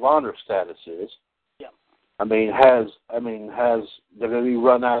Ring of Honor status is. Yeah. I mean, has WWE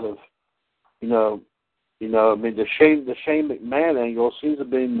run out of, you know, I mean, the Shane McMahon angle seems to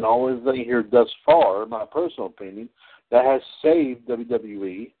be the only thing here thus far, in my personal opinion, that has saved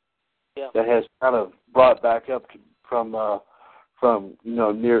WWE. Yeah. That has kind of brought back up from you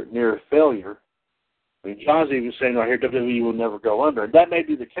know, near failure. I mean, John's even saying right here WWE will never go under, and that may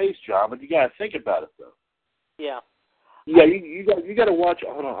be the case, John. But you got to think about it, though. Yeah. Yeah, you got to watch.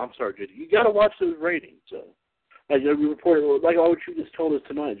 Hold on, I'm sorry, JD. You got to watch those ratings. Like you reported, like what you just told us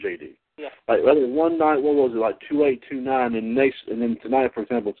tonight, JD. Yeah. Like one night, what was it, like 2.829, and then tonight, for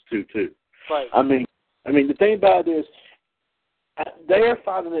example, it's 2.2. Right. I mean, the thing about it is, they are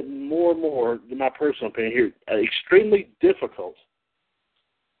finding it more and more, in my personal opinion here, extremely difficult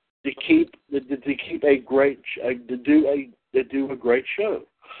to keep a great to do a great show,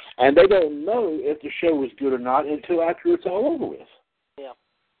 and they don't know if the show was good or not until after it's all over with. Yeah.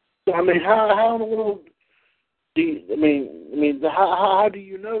 So I mean, how in the world do you, how do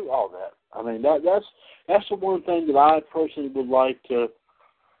you know all that? I mean, that's the one thing that I personally would like to,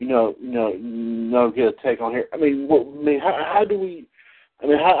 you know, get a take on here. I mean, how do we? I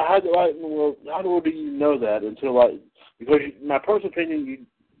mean, how do you know that until because my personal opinion,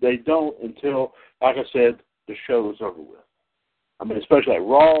 they don't until, like I said, the show is over with. I mean, especially like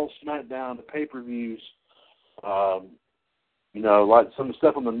Raw, SmackDown, the pay-per-views, you know, like some of the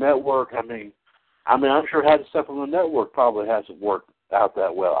stuff on the network. I mean, I'm sure the stuff on the network probably hasn't worked out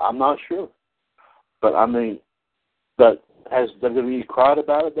that well. I'm not sure. But, I mean, but has WWE cried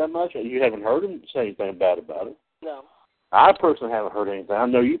about it that much? You haven't heard them say anything bad about it. No. I personally haven't heard anything. I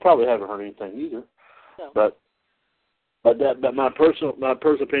know you probably haven't heard anything either. No. But my personal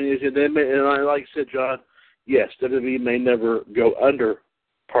opinion is that they may, and like you said, John, yes, WWE may never go under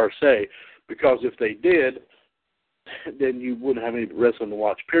per se, because if they did, then you wouldn't have any wrestling to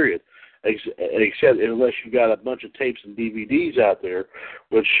watch, period. Except unless you got a bunch of tapes and DVDs out there,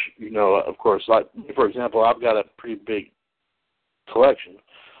 which, you know, of course, like, for example, I've got a pretty big collection,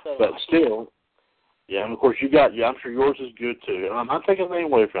 but still, yeah, and of course I'm sure yours is good too. And I'm not taking anything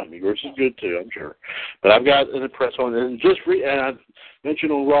away from you. Yours is good too, I'm sure. But I've got an impress on it. And I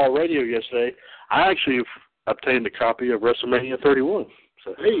mentioned on Raw Radio yesterday, I actually obtained a copy of WrestleMania 31.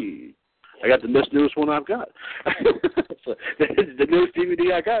 So, hey, I got the newest one I've got. So, the newest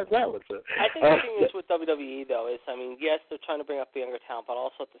DVD I got is that one. So, I think the thing is with WWE, though, is, I mean, yes, they're trying to bring up the younger talent, but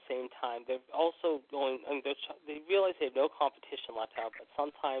also at the same time, they're also going, I mean, they realize they have no competition left out, but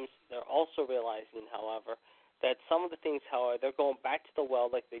sometimes they're also realizing, however, that some of the things, however, they're going back to the well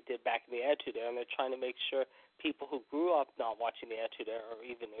like they did back in the Attitude Era, and they're trying to make sure people who grew up not watching the Attitude Era or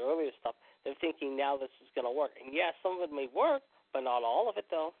even the earlier stuff, they're thinking now this is going to work. And, yes, some of it may work, but not all of it,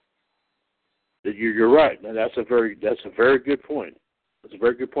 though. You're right, man. That's a very good point. That's a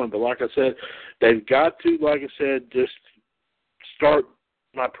very good point. But like I said, they've got to, like I said, just start.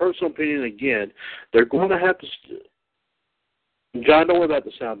 My personal opinion again, they're going to have to. John, don't worry about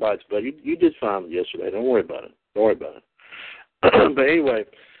the sound bites, but you did fine yesterday. Don't worry about it. But anyway,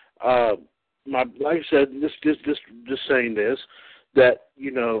 like I said, just saying this, that,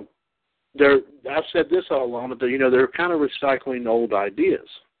 you know, I've said this all along, that, you know, they're kind of recycling old ideas.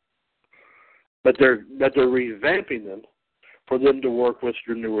 But they're revamping them for them to work with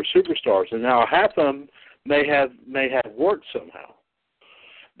your newer superstars, and now half of them may have worked somehow.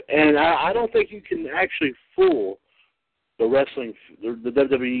 And I don't think you can actually fool the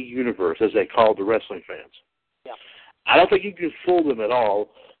WWE universe, as they call the wrestling fans. Yeah. I don't think you can fool them at all.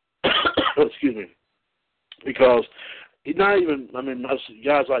 Excuse me, because not even, I mean,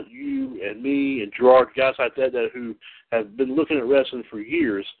 guys like you and me and Gerard, guys like that who have been looking at wrestling for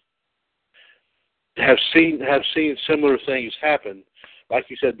years, have seen similar things happen, like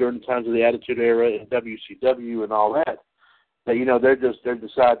you said, during the times of the Attitude Era and WCW and all that. That, you know, they're deciding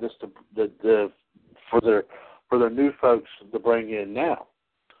just for their new folks to bring in now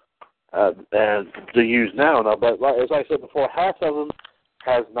and to use now. But as I said before, half of them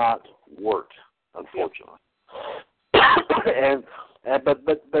has not worked. unfortunately.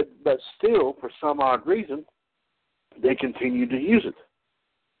 But still, for some odd reason, they continue to use it.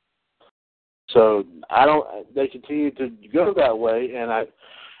 So they continue to go that way, and I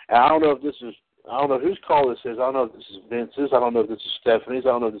don't know if this is, I don't know whose call this is. I don't know if this is Vince's. I don't know if this is Stephanie's. I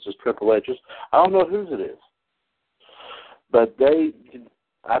don't know if this is Triple H's. I don't know whose it is. But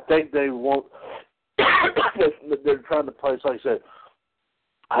I think they want, they're trying to place, like I said,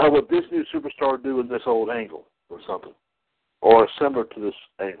 how would this new superstar do in this old angle or something? Or similar to this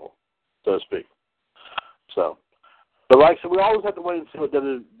angle, so to speak. So, but like I said, we always have to wait and see what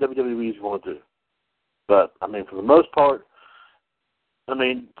WWE is going to do. But, I mean, for the most part, I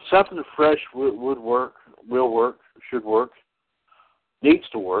mean, something fresh would work, will work, should work, needs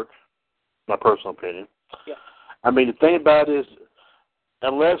to work, my personal opinion. Yeah. I mean, the thing about it is,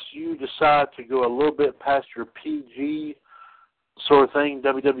 unless you decide to go a little bit past your PG sort of thing,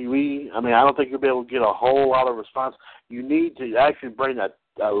 WWE, I mean, I don't think you'll be able to get a whole lot of response. You need to actually bring a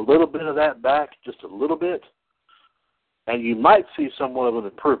little bit of that back, just a little bit, and you might see somewhat of an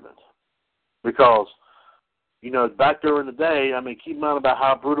improvement. Because, you know, back during the day, I mean, keep in mind about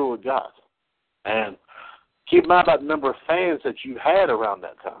how brutal it got. And keep in mind about the number of fans that you had around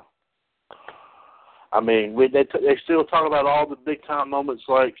that time. I mean, they still talk about all the big-time moments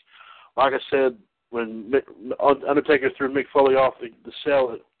like I said, when Undertaker threw Mick Foley off the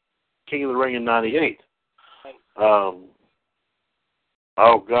cell at King of the Ring in '98. Oh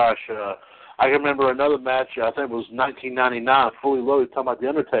gosh, I can remember another match. I think it was 1999, Fully Loaded, talking about the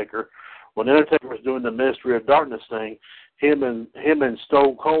Undertaker. When the Undertaker was doing the Ministry of Darkness thing, him and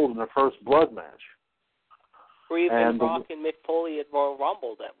Stone Cold in their first blood match. Or even Rock and Mick Foley at Royal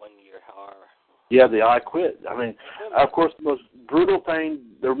Rumble that one year, however. Yeah, the I Quit. I mean, of course, the most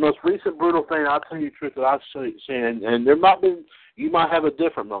recent brutal thing, I'll tell you the truth, that I've seen, and there might be, you might have a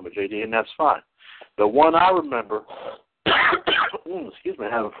different moment, JD, and that's fine. The one I remember, excuse me, I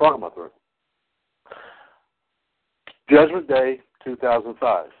have a frog in my throat. Judgment Day,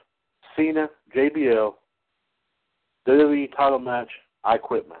 2005. Cena, JBL, WWE title match, I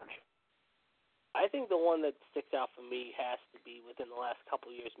Quit match. I think the one that sticks out for me has to be within the last couple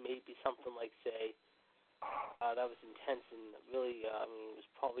of years, maybe something like, say, that was intense and really, I mean, it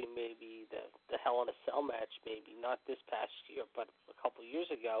was probably maybe the Hell in a Cell match, maybe, not this past year, but a couple of years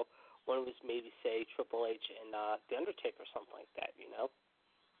ago, when it was maybe, say, Triple H and The Undertaker or something like that, you know?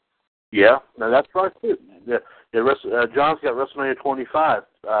 Yeah, no, that's right, too. John's got WrestleMania 25,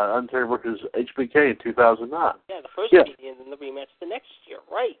 Undertaker versus HBK in 2009. Yeah, the first meeting and then the rematch the next year,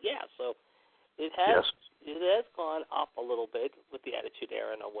 right, yeah, so... It has gone up a little bit with the Attitude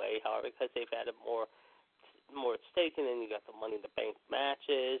Era in a way, however, because they've added more at stake, and then you got the Money in the Bank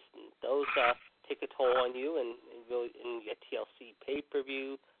matches, and those take a toll on you, and you get TLC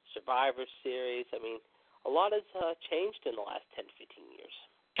pay-per-view, Survivor Series. I mean, a lot has changed in the last 10 to 15 years.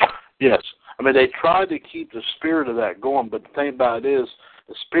 Yes. I mean, they tried to keep the spirit of that going, but the thing about it is,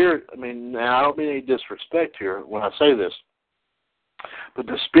 the spirit, I mean, now I don't mean any disrespect here when I say this, but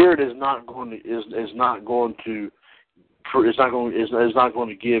the spirit is not going to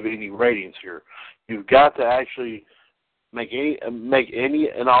give any ratings here. You've got to actually make any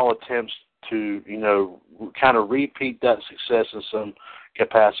and all attempts to, you know, kind of repeat that success in some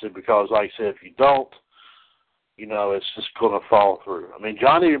capacity, because, like I said, if you don't, you know, it's just going to fall through. I mean,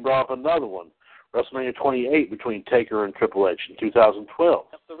 John even brought up another one, WrestleMania 28 between Taker and Triple H in 2012.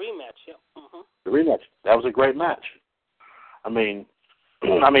 That's the rematch, yeah. Mm-hmm. The rematch. That was a great match. I mean,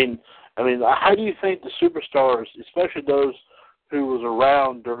 how do you think the superstars, especially those who was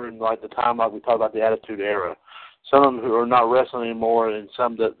around during like the time like we talked about the Attitude Era, some of them who are not wrestling anymore, and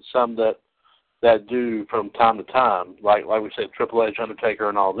some that do from time to time, like we said, Triple H, Undertaker,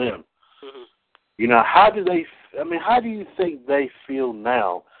 and all them. Mm-hmm. You know, how do you think they feel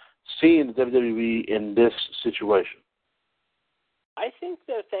now, seeing the WWE in this situation? I think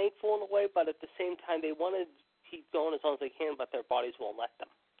they're thankful in a way, but at the same time, they want to keep going as long as they can, but their bodies won't let them.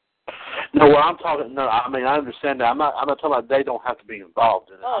 No, what I'm talking. No, I mean I understand that. I'm not talking about they don't have to be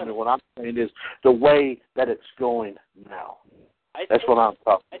involved in it. I mean, what I'm saying is the way that it's going now. That's what I'm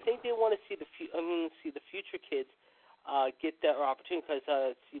talking. I think they want to see the future kids get their opportunity,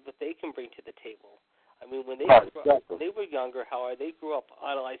 because see what they can bring to the table. I mean, when they were younger, however, they grew up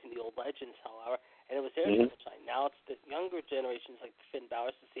idolizing the old legends, however, and it was their time. Now it's the younger generations like the Finn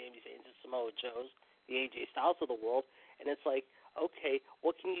Balor's, the Sami Zayn's, the Samoa Joe's, the AJ Styles of the world, and it's like, okay,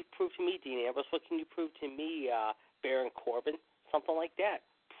 what can you prove to me, Dean Ambrose? What can you prove to me, Baron Corbin? Something like that.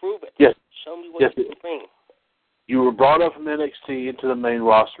 Prove it. Yes. Show me what you can bring. You were brought up from NXT into the main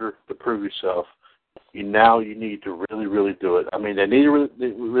roster to prove yourself. you need to really, really do it. I mean, they need to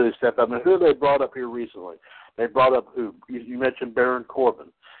really step up. I mean, who they brought up here recently? They brought up who? You mentioned Baron Corbin.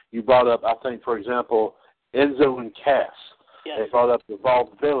 You brought up, I think, for example, Enzo and Cass. Yes. They brought up the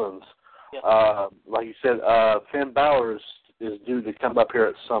Evolved Villains. Yes. Like you said, Finn Balor is due to come up here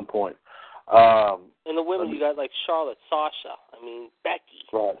at some point. In the women, you got like Charlotte, Sasha, Becky.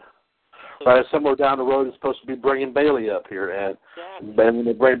 Right. So, right. Somewhere down the road, it's supposed to be bringing Bayley up here, and when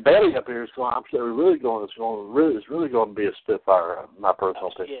they bring Bayley up here, I'm sure it's really going to be a spitfire. My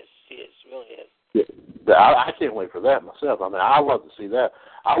personal opinion. She is, really is. Yeah, I can't wait for that myself. I mean, I love to see that.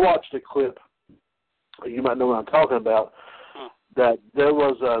 I watched a clip. You might know what I'm talking about. That there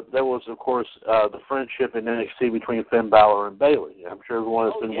was of course the friendship in NXT between Finn Balor and Bayley. I'm sure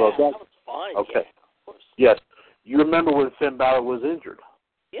everyone has been well done. That was fun. Okay. Yeah, of course. Yes. You remember when Finn Balor was injured?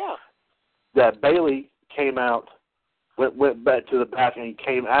 Yeah. That Bayley came out, went back to the back, and he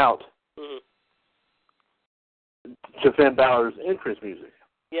came out to Finn Balor's entrance music.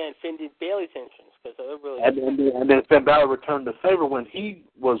 Yeah, and Finn did Bayley's entrance because they're really. And then Finn Balor returned the favor when he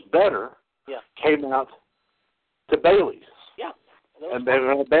was better. Yeah. Came out to Bayley's. Yeah. And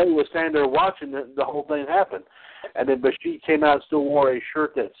Bayley was standing there watching the whole thing happen. And then, but she came out and still wore a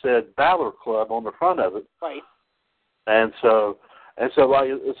shirt that said Balor Club on the front of it. Right. And so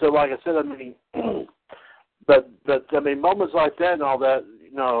like I said, I mean, but I mean, moments like that and all that,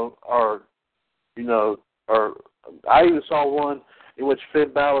 are I even saw one in which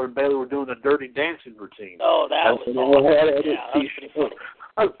Finn Balor and Bayley were doing a Dirty Dancing routine. Oh, that was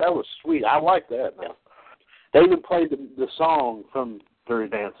awesome. That was sweet. I like that. Man. They even played the song from Dirty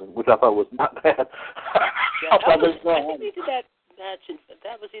Dancing, which I thought was not bad. I think they did that match.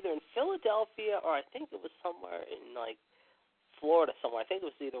 That was either in Philadelphia or I think it was somewhere in Florida somewhere. I think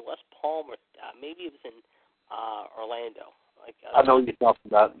it was either West Palm or maybe it was in Orlando. I know what you're talking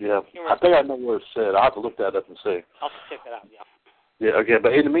about. Yeah, I think I know where it's said. I'll have to look that up and see. I'll have to check that out. Yeah. Yeah. Okay.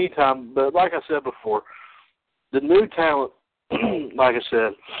 But in the meantime, like I said before, the new talent, like I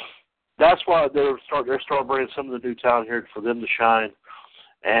said, that's why they're starting bringing some of the new talent here for them to shine.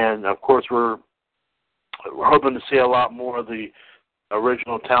 And of course, we're hoping to see a lot more of the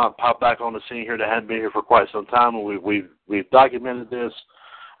original talent pop back on the scene here that hadn't been here for quite some time. And we've documented this.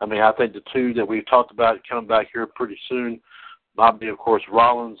 I mean, I think the two that we've talked about coming back here pretty soon might be, of course,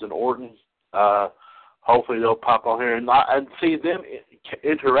 Rollins and Orton. Hopefully they'll pop on here and see them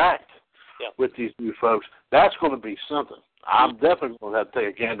interact with these new folks. That's going to be something. I'm definitely going to have to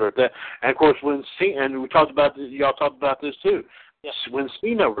take a gander at that. And, of course, and we talked about this, y'all talked about this too. Yes. When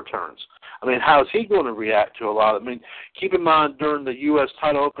Cena returns, I mean, how is he going to react to a lot of? I mean, keep in mind during the U.S.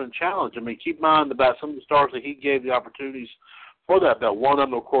 title opening challenge. I mean, keep in mind about some of the stars that he gave the opportunities for that belt. One of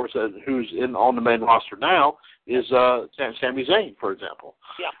them, of course, who's on the main roster now is Sami Zayn, for example.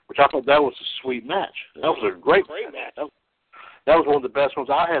 Yeah. Which I thought that was a sweet match. That was a great match. That was one of the best ones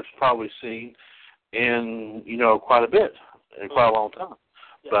I have probably seen in quite a bit, in quite a long time.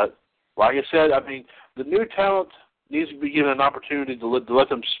 Yeah. But like I said, I mean, the new talent needs to be given an opportunity to let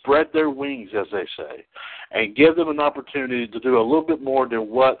them spread their wings, as they say, and give them an opportunity to do a little bit more than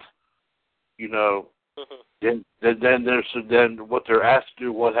what, than what they're asked to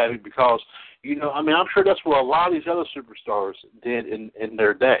do, what have you, because, I mean, I'm sure that's what a lot of these other superstars did in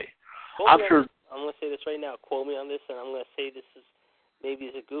their day. I'm going to say this right now. Quote me on this, and I'm going to say this is maybe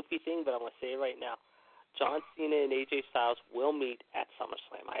it's a goofy thing, but I'm going to say it right now. John Cena and AJ Styles will meet at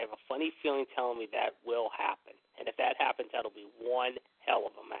SummerSlam. I have a funny feeling telling me that will happen. And if that happens, that'll be one hell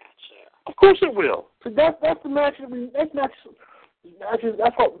of a match there. Of course it will. That's the match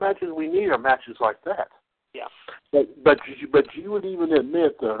that's what matches we need are matches like that. Yeah. But you would even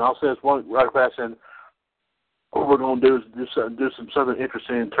admit, though, and I'll say this one right fast, and what we're going to do is do something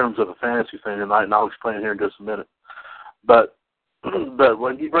interesting in terms of a fantasy thing tonight, and I'll explain it here in just a minute. But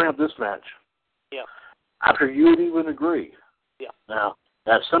when you bring up this match, I'm sure you would even agree. Yeah. Now,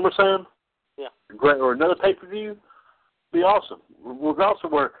 at SummerSlam, or another pay-per-view, be awesome, regardless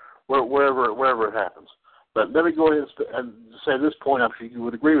of wherever it happens. But let me go ahead and say this point. I'm sure you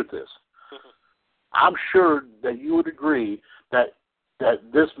would agree with this. Mm-hmm. I'm sure that you would agree that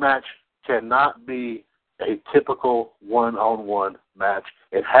this match cannot be a typical one-on-one match.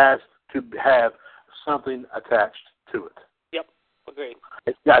 It has to have something attached to it. Yep, agreed.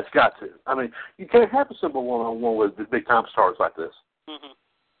 It's got to. I mean, you can't have a simple one-on-one with the big-time stars like this. Mm-hmm.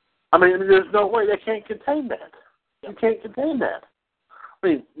 I mean, there's no way they can't contain that. Yep. You can't contain that. I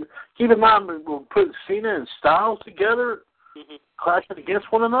mean, keep in mind, we'll put Cena and Styles together, clashing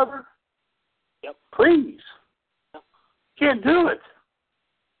against one another. Yep. Please. Yep. You can't do it.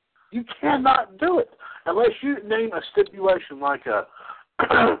 You cannot do it unless you name a stipulation like a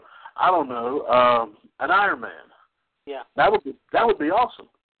I don't know, an Iron Man. Yeah. That would be awesome.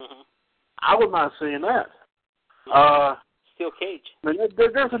 Mm-hmm. I wouldn't mind seeing that. Steel cage. I mean,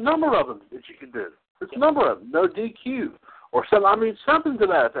 there's a number of them that you can do. There's a number of them. No DQ or something. I mean, something to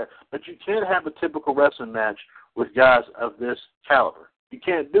that effect. But you can't have a typical wrestling match with guys of this caliber. You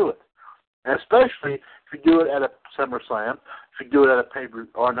can't do it. And especially if you do it at a SummerSlam, if you do it at a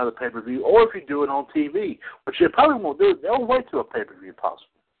or another pay-per-view, or if you do it on TV, which they probably won't do. They'll wait till a pay-per-view possible.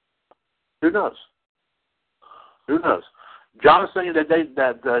 Who knows? Who knows? John is saying that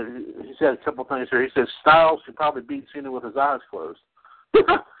he said a couple things here. He says Styles could probably beat Cena with his eyes closed.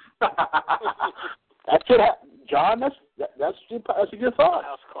 That could happen. John, that's a good thought.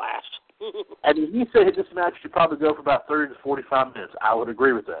 Styles clashed. And he said this match could probably go for about 30 to 45 minutes. I would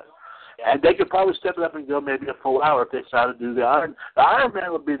agree with that. Yeah. And they could probably step it up and go maybe a full hour if they decided to do the Iron. The Iron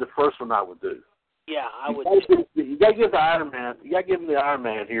Man would be the first one I would do. Yeah, I would. You got to give the Iron Man. You got to give him the Iron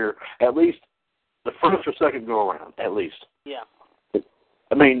Man here at least the first or second go around at least. Yeah.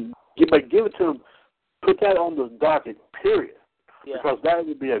 I mean, give it to him. Put that on the docket. Period. Yeah. Because that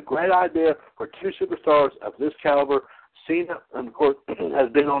would be a great idea for two superstars of this caliber. Cena, and of course, has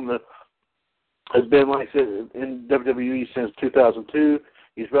been like I said in WWE since 2002.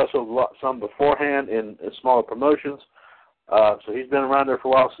 He's wrestled some beforehand in smaller promotions, so he's been around there for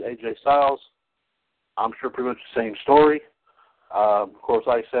a while. AJ Styles, I'm sure pretty much the same story. Of course,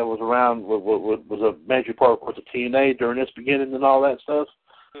 like I said, was around was a major part, of course, of TNA during its beginning and all that stuff.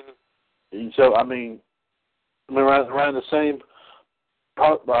 Mm-hmm. And so, I mean around the same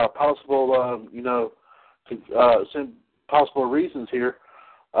possible, some possible reasons here,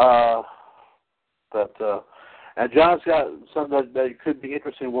 and John's got something that could be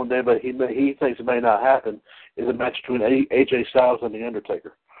interesting one day, but he thinks it may not happen. Is a match between AJ Styles and The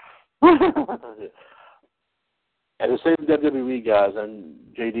Undertaker. And the same WWE guys and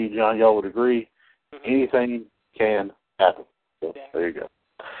JD, John, y'all would agree, anything can happen. So, there you go.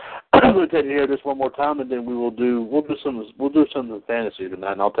 I'm going to take you here just one more time, and then we'll do some of the fantasy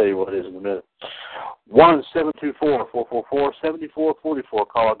tonight, and I'll tell you what it is in a minute. 1-724-444-7444.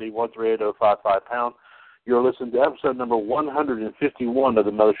 Call ID 1380555#. You're listening to episode number 151 of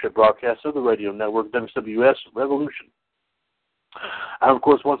the Mothership broadcast of the radio network, WCWUS Revolution. And, of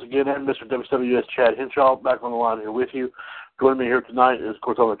course, once again, I'm Mr. WCWUS Chad Henshaw, back on the line here with you. Joining me here tonight is, of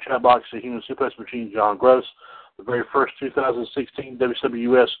course, on the chat box, the Human Suplex Machine, John Gross, the very first 2016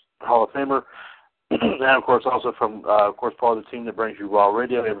 WCWUS Hall of Famer, and, of course, also from, part of the team that brings you Raw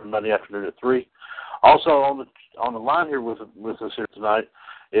Radio every Monday afternoon at 3. Also on the line here with us here tonight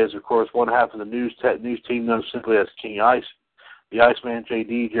is, of course, one half of the news team known simply as King Ice, the Iceman,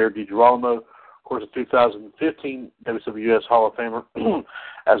 JD, Jared DiGirolamo, of course, a 2015 WCWUS Hall of Famer,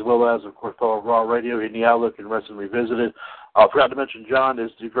 as well as, of course, part of Raw Radio in the Outlook and Wrestling Revisited. I forgot to mention John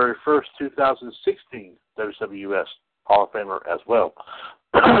is the very first 2016 WCWUS Hall of Famer as well.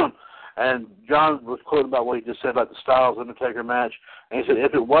 And John was quoted about what he just said about the Styles Undertaker match, and he said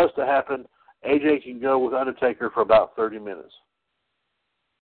if it was to happen, AJ can go with Undertaker for about 30 minutes.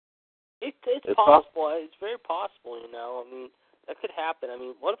 It's possible. It's very possible, I mean, that could happen. I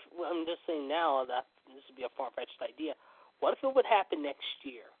mean, what if, I'm just saying now that this would be a far-fetched idea, what if it would happen next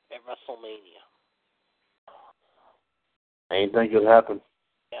year at WrestleMania? Anything could happen.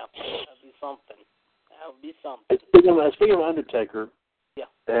 Yeah, that would be something. Speaking of Undertaker, yeah,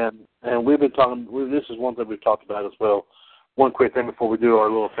 and we've been talking, this is one thing we've talked about as well. One quick thing before we do our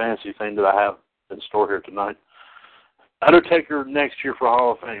little fantasy thing that I have in store here tonight. Undertaker next year for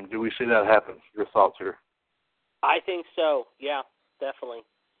Hall of Fame. Do we see that happen? Your thoughts here? I think so. Yeah, definitely.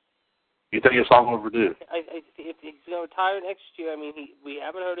 You think it's long overdue? If he's going to retire next year, I mean, we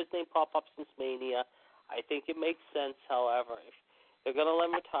haven't heard his name pop up since Mania. I think it makes sense, however. If they're going to let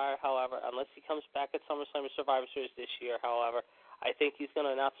him retire, however, unless he comes back at SummerSlam or Survivor Series this year, however, I think he's going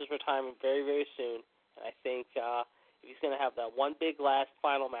to announce his retirement very, very soon. And I think if he's going to have that one big last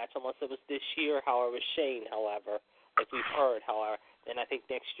final match, unless it was this year, however, Shane, however, like we've heard, however, then I think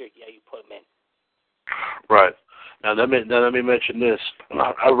next year, yeah, you put him in. Right. Now let me mention this.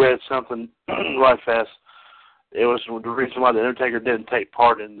 I read something right fast. It was the reason why the Undertaker didn't take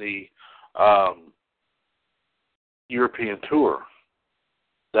part in the European tour.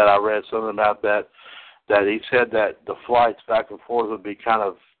 That I read something about that he said that the flights back and forth would be kind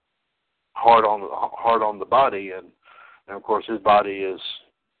of hard on the body, and of course his body is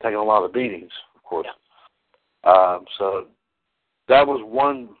taking a lot of beatings, of course. Yeah. So that was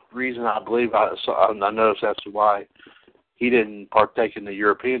one reason I believe I noticed that's why he didn't partake in the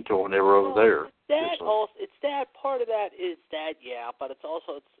European tour when they were over there. It's that part of that is that, yeah, but it's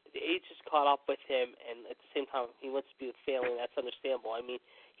also the age has caught up with him, and at the same time, he wants to be with family, and that's understandable. I mean,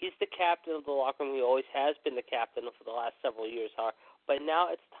 he's the captain of the locker room. He always has been the captain for the last several years, but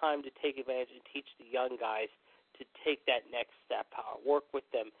now it's time to take advantage and teach the young guys to take that next step, work with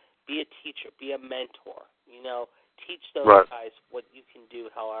them, be a teacher, be a mentor, teach those guys what you can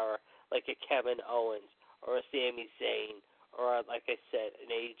do, however, like a Kevin Owens or a Sami Zayn or, like I said, an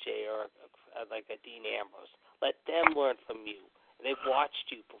AJ or like a Dean Ambrose. Let them learn from you. And they've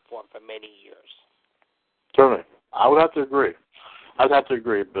watched you perform for many years. Certainly. I would have to agree. But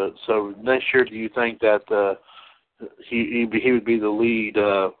so next year, do you think that he would be the lead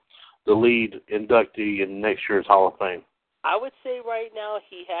inductee in next year's Hall of Fame? I would say right now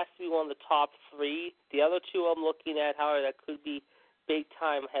he has to be one of the top three. The other two I'm looking at, however, that could be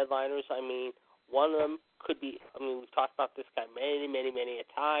big-time headliners. I mean, one of them could be, we've talked about this guy many, many, many a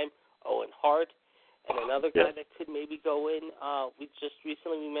time, Owen Hart. And another guy that could maybe go in, we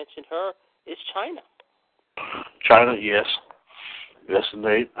recently mentioned her, is China. China, yes. Yes,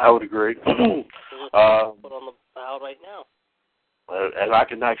 indeed. I would agree. Put on the ballot right now. And I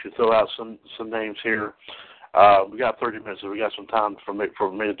can actually throw out some names here. We got 30 minutes, so we got some time for me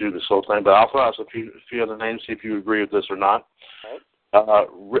to do this whole thing. But I'll throw out a few other names, see if you agree with this or not. Right.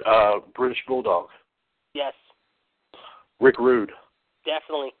 British Bulldog. Yes. Rick Rude.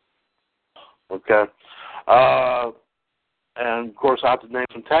 Definitely. Okay. And, of course, I have to name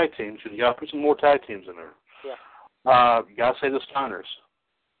some tag teams. You got to put some more tag teams in there. Yeah. You got to say the Steiners.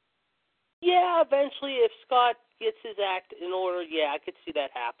 Yeah, eventually, if Scott gets his act in order, I could see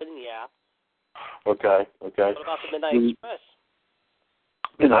that happen, Okay. What about the Midnight Express?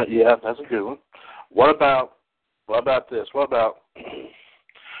 Yeah, that's a good one. What about this? Well,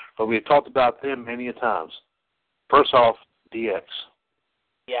 we've talked about them many a times. First off, DX.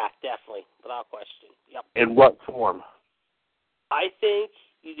 Yeah, definitely, without question. Yep. In what form? I think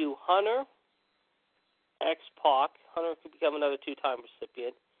you do Hunter, X-Pac. Hunter could become another two-time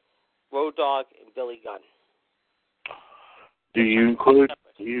recipient. Road Dogg and Billy Gunn. Do you include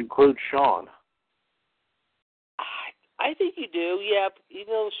Shawn? I think you do, yeah.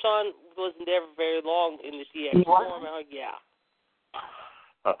 Even though Shawn wasn't there for very long in the DX form,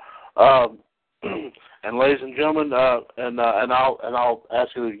 And ladies and gentlemen, and I'll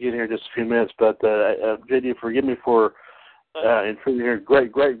ask you to get here in just a few minutes. But JD, forgive me for intruding here.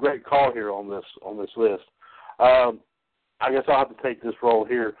 Great call here on this list. I guess I'll have to take this role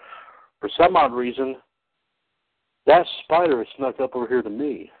here. For some odd reason, that spider has snuck up over here to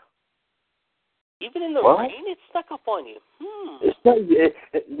me. Even in the rain, it snuck up on you. It's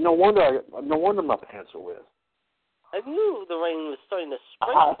no wonder my pants are wet. I knew the rain was starting to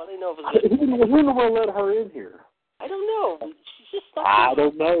sprinkle. I didn't know if it was. Who will let her in here? I don't know. She's just stuck. I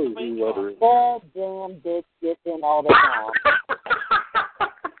don't know who let her in. That damn bitch gets in all the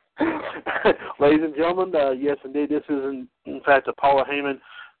time. Ladies and gentlemen, yes, indeed, this is in fact a Paula Heyman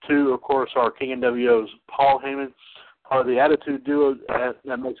to, of course, our King NWO's Paul Heyman, part of the Attitude Duo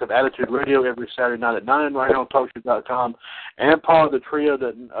that makes up Attitude Radio every Saturday night at 9 right here on TalkShoe.com, and part of the trio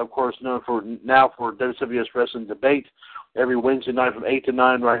that, of course, known for WCWUS Wrestling Debate every Wednesday night from 8 to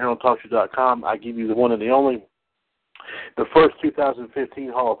 9 right here on TalkShoe.com. I give you the one and the only, the first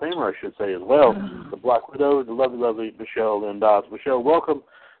 2015 Hall of Famer, I should say, as well, the Black Widow, the lovely Michelle Lynn Dodds. Michelle, welcome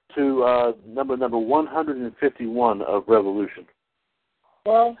to number 151 of Revolution.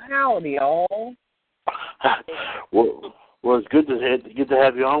 Well, howdy, y'all. Well, it's good to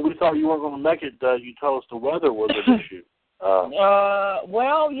have you on. We thought you weren't going to make it. You told us the weather was an issue.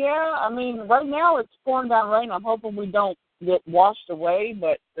 Well, yeah. I mean, right now it's pouring down rain. I'm hoping we don't get washed away,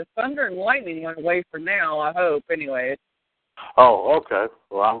 but the thunder and lightning went away for now. I hope, anyway. Oh, okay.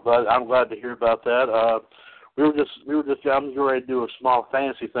 Well, I'm glad to hear about that. I'm ready to do a small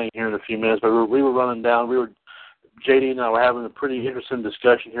fantasy thing here in a few minutes, but we were running down. JD and I were having a pretty interesting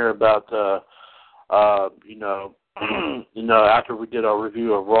discussion here about, after we did our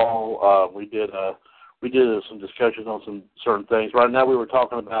review of Raw, we did some discussions on some certain things. Right now, we were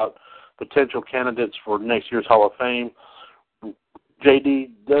talking about potential candidates for next year's Hall of Fame. JD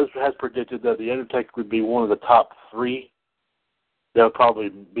has predicted that The Undertaker would be one of the top three that would probably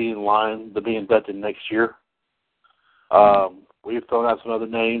be in line to be inducted next year. We've thrown out some other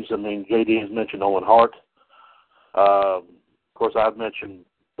names. I mean, JD has mentioned Owen Hart. Of course, I've mentioned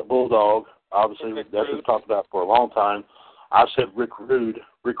the Bulldog. Obviously, that's been talked about for a long time. I said Rick Rude.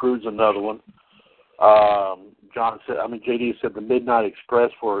 Rick Rude's another one. JD said the Midnight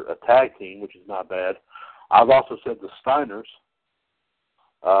Express for a tag team, which is not bad. I've also said the Steiners.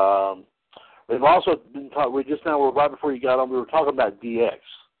 We've also been talking. Right before you got on, we were talking about DX.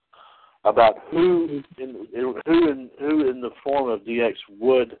 about who in the form of DX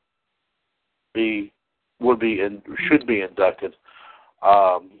would be and should be inducted.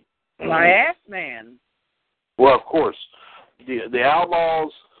 My ass man. Well, of course, the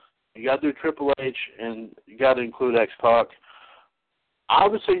Outlaws. You got to do Triple H, and you got to include X-Pac. I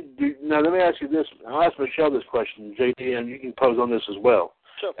would say, now let me ask you this. I'll ask Michelle this question, JD, and you can pose on this as well.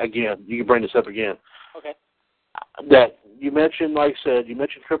 Sure. Again, you can bring this up again. Okay. That you mentioned, like I said, you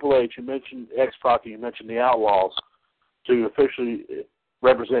mentioned Triple H, you mentioned X-Pac, and you mentioned the Outlaws to officially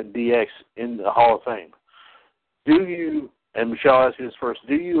represent DX in the Hall of Fame. Do you, and Michelle, I'll ask you this first,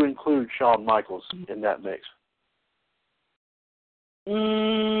 do you include Shawn Michaels in that mix? He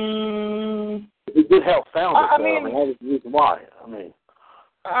did help found it, that was the reason why.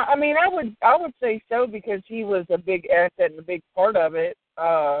 I would say so, because he was a big asset and a big part of it.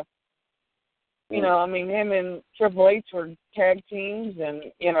 Him and Triple H were tag teams,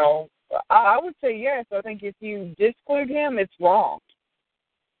 and I would say yes. I think if you disclude him, it's wrong.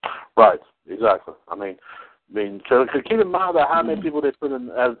 Right, exactly. So keep in mind that how many people they put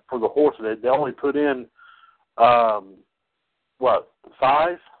in for the horses. They only put in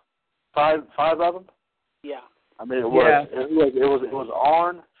five of them? Yeah. It was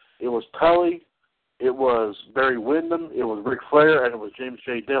Arn, it was Tully, it was Barry Windham, it was Ric Flair, and it was James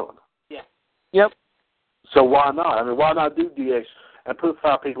J. Dillon. Yeah. Yep. So why not? Why not do DX and put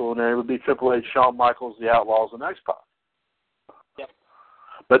 5 people in there? It would be Triple H, Shawn Michaels, the Outlaws, and X-Pac. Yep.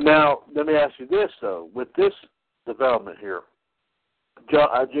 But now, let me ask you this, though. With this development here,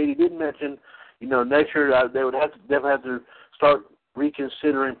 JD did mention, next year they would have to start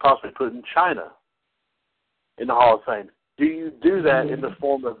reconsidering possibly putting China in the Hall of Fame. Do you do that in the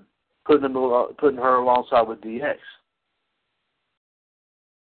form of putting her alongside with DX?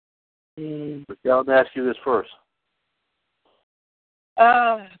 But let me ask you this first.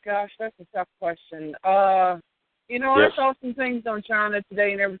 Gosh, that's a tough question. I Yes. saw some things on China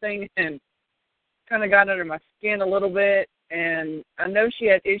today and everything, and kind of got under my skin a little bit. And I know she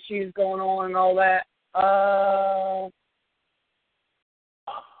had issues going on and all that.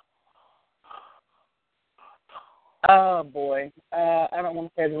 Oh, boy. I don't want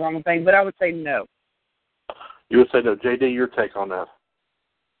to say the wrong thing, but I would say no. You would say no. JD, your take on that?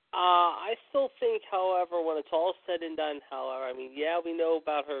 I still think, however, when it's all said and done, we know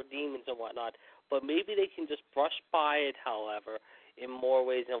about her demons and whatnot, but maybe they can just brush by it, however, in more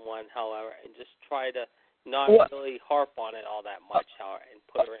ways than one, however, and just try to not really harp on it all that much, however, and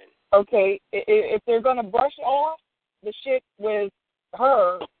put her in. Okay, if they're going to brush off the shit with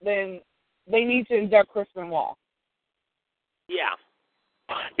her, then they need to induct Chris Benoit. Yeah.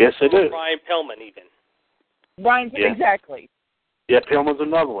 Yes, they do. Brian Pillman, even. Exactly. Yeah, Pillman's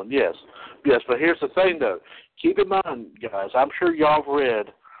another one, yes. Yes, but here's the thing, though. Keep in mind, guys, I'm sure y'all have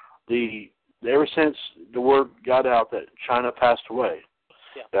read ever since the word got out that China passed away,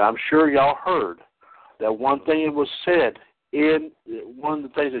 that I'm sure y'all heard that one thing that was said one of the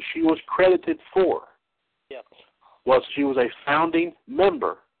things that she was credited for was she was a founding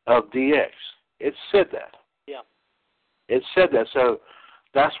member of DX. It said that. Yeah. It said that. So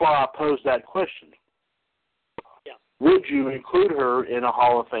that's why I posed that question. Yeah. Would you include her in a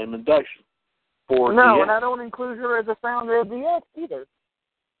Hall of Fame induction for No, DX? and I don't include her as a founder of DX either.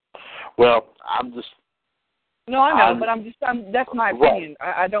 Well, I'm just... No, I know, but that's my opinion.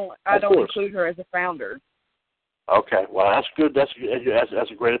 Right. I don't include her as a founder. Okay, well, that's good. That's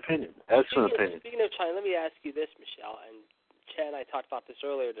a great opinion. Excellent opinion. Speaking of China, let me ask you this, Michelle, and Chad and I talked about this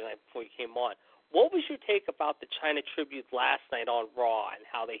earlier tonight before you came on. What was your take about the China tribute last night on Raw and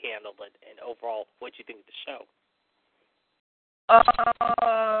how they handled it, and overall, what did you think of the show?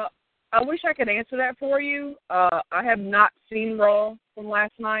 I wish I could answer that for you. I have not seen Raw from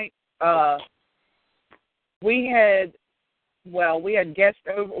last night. We had guests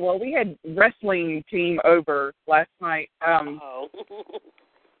over. Well, we had wrestling team over last night.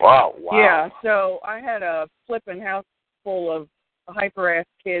 Wow. Yeah, so I had a flipping house full of hyper-ass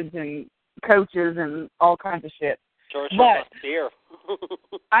kids and coaches and all kinds of shit. George, but beer.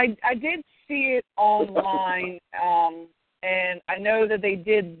 I did see it online, and I know that they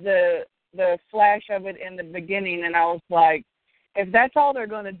did the flash of it in the beginning, and I was like, if that's all they're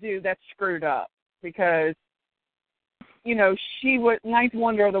going to do, that's screwed up, because she was ninth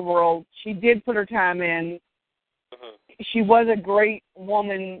wonder of the world. She did put her time in. Mm-hmm. She was a great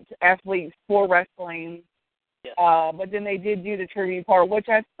woman athlete for wrestling. Yeah. But then they did do the tribute part, which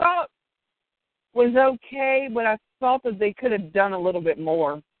I thought was okay, but I thought that they could have done a little bit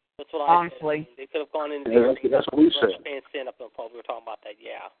more. That's what honestly. They could have gone in. That's what we said. Stand up in the pub. We were talking about that.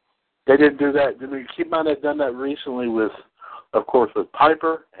 Yeah. They didn't do that. Keep in mind they've done that recently with of course, with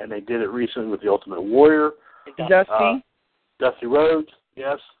Piper, and they did it recently with the Ultimate Warrior. Dusty Rhodes,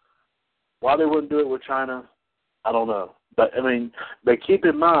 yes. Why they wouldn't do it with China, I don't know. But keep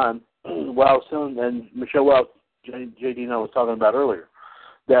in mind, what I was telling, and Michelle, what JD and I was talking about earlier,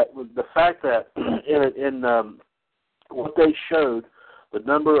 that the fact that in what they showed, the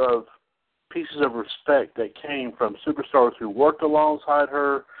number of pieces of respect that came from superstars who worked alongside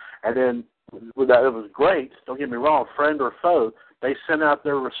her, and then that it was great. Don't get me wrong, friend or foe, they sent out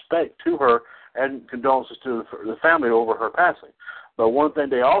their respect to her and condolences to the family over her passing. But one thing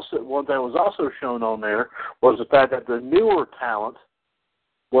was also shown on there was the fact that the newer talent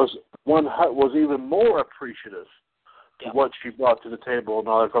was even more appreciative of what she brought to the table and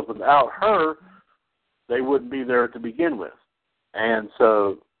all that. Because without her, they wouldn't be there to begin with. And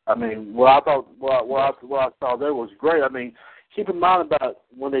so, what I saw there was great. Keep in mind about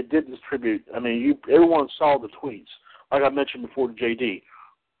when they did this tribute. Everyone saw the tweets. Like I mentioned before to JD,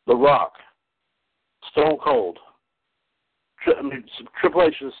 The Rock, Stone Cold, Triple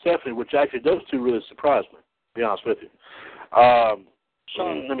H and Stephanie, which actually those two really surprised me, to be honest with you.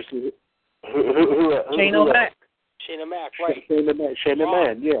 Let me see. Who Shane O'Mac. Shane O'Mac, right. Shane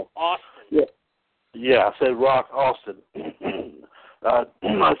O'Mac, yeah. Austin. Yeah, I said Rock, Austin.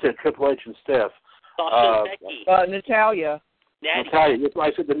 I said Triple H and Steph. Natalia. Natalia.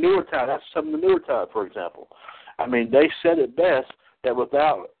 I said the newer talent. That's some of the newer talent, for example. They said it best that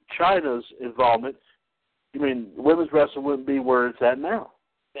without China's involvement, women's wrestling wouldn't be where it's at now.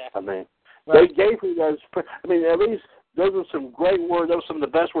 Exactly. They gave me those. At least those are some great words. Those are some of the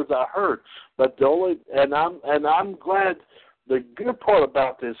best words I heard. But I'm glad. The good part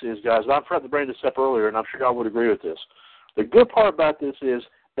about this is, guys, I forgot to bring this up earlier, and I'm sure y'all would agree with this. The good part about this is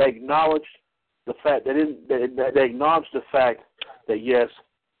they acknowledged the fact they acknowledged the fact that yes,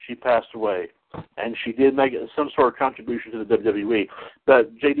 she passed away, and she did make some sort of contribution to the WWE.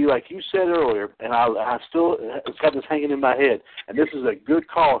 But JD, like you said earlier, and I still got this hanging in my head, and this is a good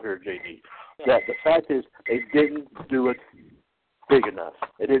call here, JD. That the fact is they didn't do it big enough.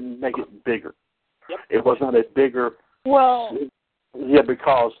 They didn't make it bigger. Yep. It was not a bigger. Well, yeah,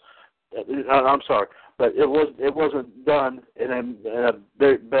 because I'm sorry, but it wasn't done in a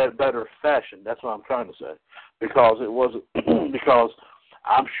better fashion. That's what I'm trying to say, because it wasn't because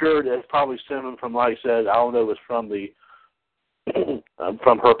I'm sure that it's probably stemming from, like I said, I don't know if it's from the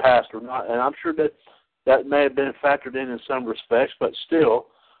from her past or not, and I'm sure that may have been factored in some respects, but still,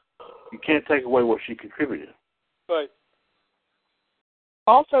 you can't take away what she contributed. Right.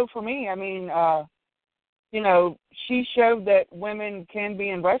 Also, for me, she showed that women can be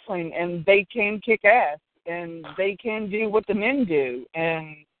in wrestling and they can kick ass and they can do what the men do.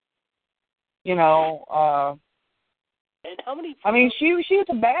 And, and how many? She was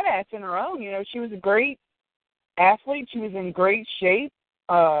a badass in her own. She was a great athlete. She was in great shape.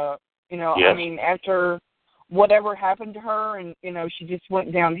 Yes. After whatever happened to her and, she just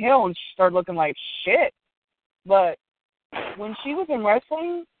went downhill and she started looking like shit. But when she was in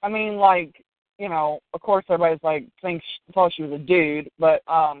wrestling, of course, everybody's thought she was a dude, but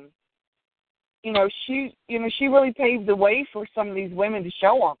she really paved the way for some of these women to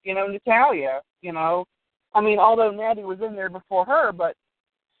show them. Natalia, although Natty was in there before her, but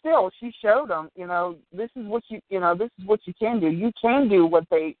still, she showed them. This is what you can do. You can do what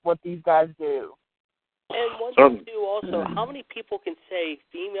these guys do. And one thing too, also, how many people can say,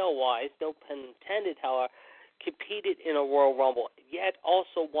 female-wise, no pun intended, however, competed in a Royal Rumble, yet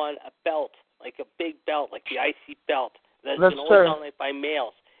also won a belt, like a big belt, like the IC belt, that's been only done by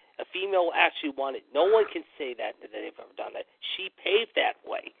males. A female actually won it. No one can say that they've ever done that. She paved that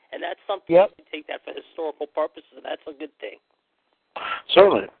way, and that's something you can take that for historical purposes, and that's a good thing.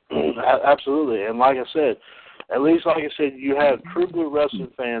 Certainly, absolutely, and like I said, at least like I said, you have true blue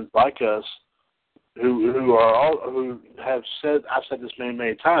wrestling fans like us who have said, I've said this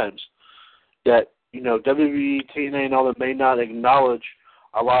many times, that WWE, TNA, and all that may not acknowledge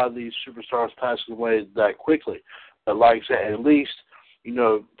a lot of these superstars passing away that quickly. But like I said, at least,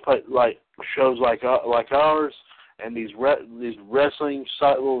 like shows like ours and these little wrestling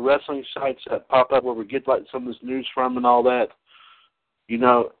sites that pop up where we get like some of this news from and all that,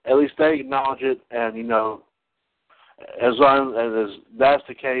 at least they acknowledge it. And, as long as that's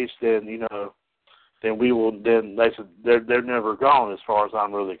the case, then, then we will, then they're never gone as far as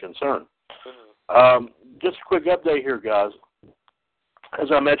I'm really concerned. Just a quick update here, guys.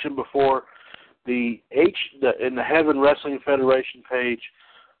 As I mentioned before, in the Heaven Wrestling Federation page,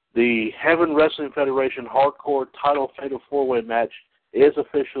 the Heaven Wrestling Federation Hardcore Title Fatal 4-Way match is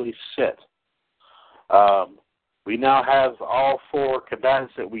officially set. We now have all 4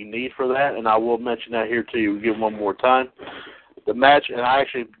 combatants that we need for that, and I will mention that here to you again one more time. the match, and I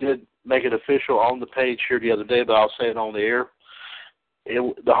actually did make it official on the page here the other day, but I'll say it on the air.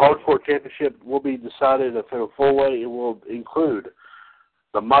 The Hardcore Championship will be decided at a four-way. It will include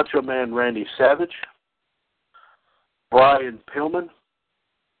the Macho Man Randy Savage, Brian Pillman,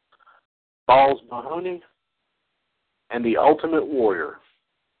 Balls Mahoney, and the Ultimate Warrior.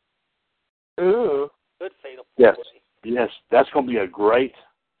 Ooh. Good fatal Yes, four-way. yes, that's going to be a great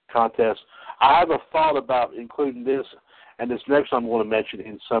contest. I have a thought about including this, and this next one I'm going to mention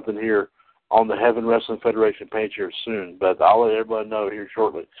in something here on the Heaven Wrestling Federation page here soon, but I'll let everybody know here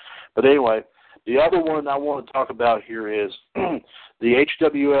shortly. But anyway, the other one I want to talk about here is the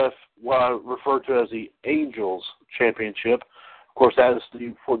HWF, what I refer to as the Angels Championship. Of course, that is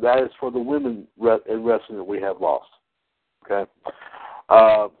for the women in wrestling that we have lost. Okay.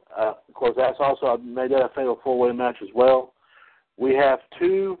 Of course, that's also, I've made that a fatal four-way match as well. We have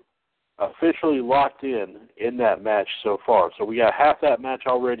two officially locked in that match so far. So we got half that match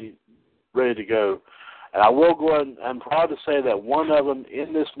already ready to go. And I will go ahead and I'm proud to say that one of them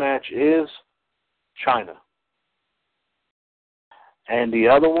in this match is China. And the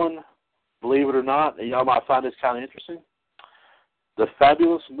other one, believe it or not, and y'all might find this kind of interesting, the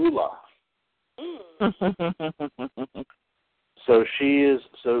Fabulous Moolah. So she is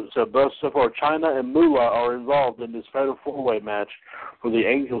both so far China and Moolah are involved in this fatal four-way match for the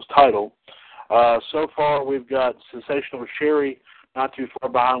Angels title. So far we've got Sensational Sherry not too far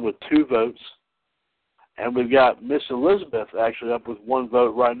behind with 2 votes, and we've got Miss Elizabeth actually up with 1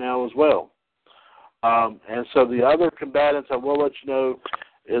 vote right now as well. And so the other combatants I will let you know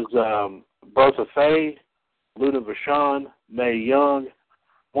is Bertha Faye, Luna Vachon, Mae Young,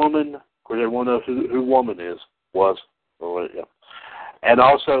 Woman. Of course, everyone knows who Woman was. Yeah. And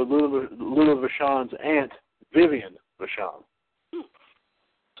also Luna Vachon's aunt, Vivian Vachon.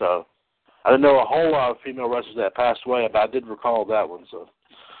 So I didn't know a whole lot of female wrestlers that passed away, but I did recall that one. So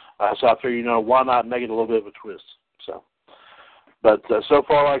I figured, why not make it a little bit of a twist? So, but so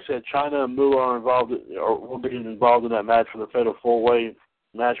far, like I said, China and Moolah are involved, or will be involved in that match for the fatal four-way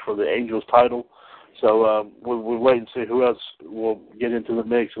match for the Angels title. So we'll wait and see who else will get into the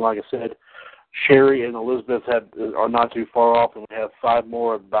mix. And like I said, Sherry and Elizabeth are not too far off, and we have 5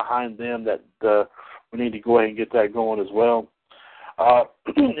 more behind them that we need to go ahead and get that going as well.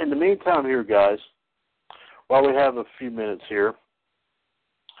 In the meantime here, guys, while we have a few minutes here,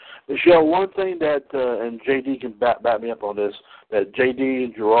 Michelle, one thing that, and JD can back me up on this, that JD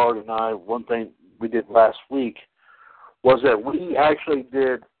and Gerard and I, one thing we did last week was that we actually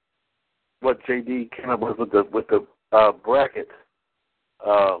did what JD came up with the bracket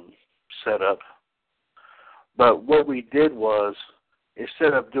set up. But what we did was,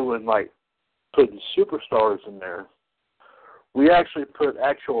 instead of doing putting superstars in there, we actually put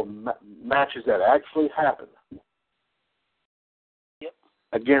actual matches that actually happened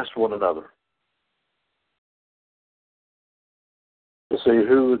against one another to see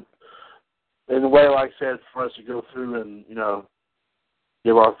who would, in a way, like I said, for us to go through and,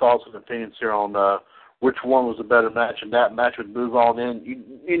 give our thoughts and opinions here on which one was a better match, and that match would move on in.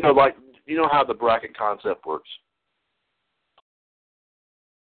 You know how the bracket concept works.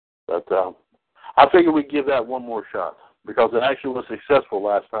 But I figured we'd give that one more shot because it actually was successful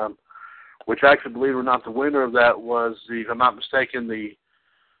last time, which actually, believe it or not, the winner of that was, if I'm not mistaken, the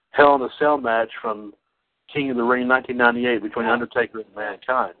Hell in a Cell match from King of the Ring 1998 between Undertaker and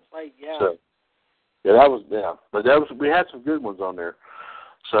Mankind. Right, yeah. So, but we had some good ones on there.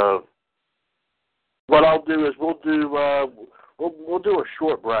 So what I'll do is we'll do a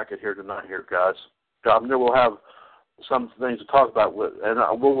short bracket here tonight, guys. I'm sure we'll have some things to talk about with, and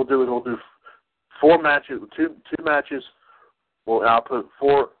what we'll do is we'll do 4 matches, two matches. Well, I'll put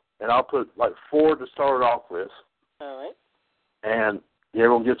 4 to start off with. All right. And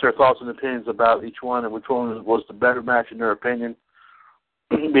everyone gets their thoughts and opinions about each one and which one was the better match in their opinion.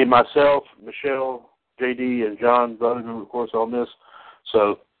 Be myself, Michelle, JD, and John voting, of course, on this.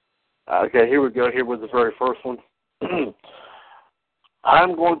 So, okay, here we go. Here was the very first one.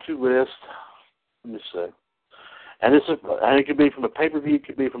 I'm going to list, let me see, and it could be from a pay-per-view, it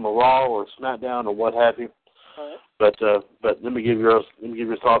could be from a Raw or a SmackDown or what have you. All right. But let me give your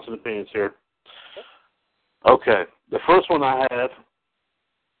thoughts and opinions here. Okay, the first one I have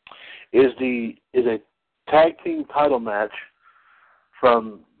is a tag team title match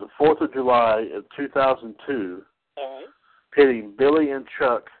from the 4th of July of 2002, All right. pitting Billy and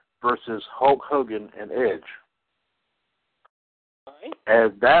Chuck versus Hulk Hogan and Edge. All right.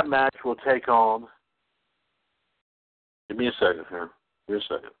 And that match will take on, give me a second here. Give me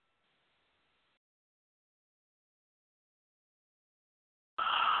a second.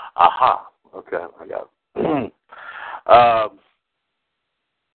 Aha. Okay, I got it.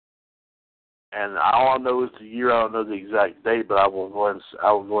 And all I know is the year. I don't know the exact date, but I will go ahead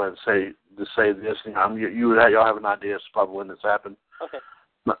and say this. Y'all have an idea as to probably when this happened. Okay.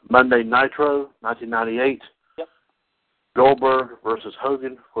 Monday Nitro, 1998. Yep. Goldberg versus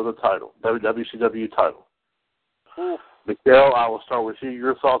Hogan for the title, WCW title. Ooh. Mikel, I will start with you.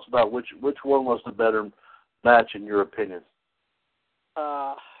 Your thoughts about which one was the better match in your opinion?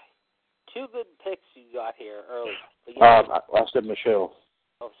 Two good picks you got here early. I said Michelle.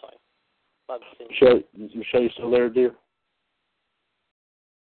 Oh, sorry. Michelle, you still there, dear?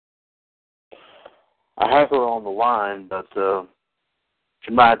 I have her on the line, but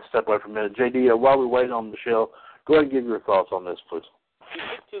she might have to step away for a minute. JD, while we wait on Michelle, go ahead and give your thoughts on this, please. You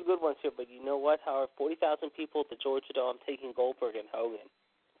picked two good ones here, but you know what, Howard? 40,000 people at the Georgia Dome taking Goldberg and Hogan.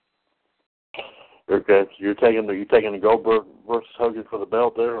 Okay, so you're taking the Goldberg versus Hogan for the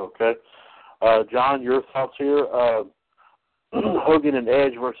belt there, okay? John, your thoughts here? Hogan and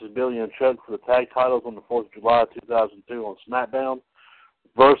Edge versus Billy and Chuck for the tag titles on the 4th of July 2002 on SmackDown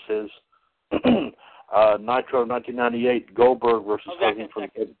versus Nitro 1998 Goldberg versus Hogan for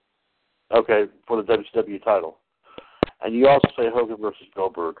the WCW title. And you also say Hogan versus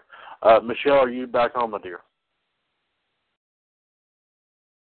Goldberg. Michelle, are you back on, my dear?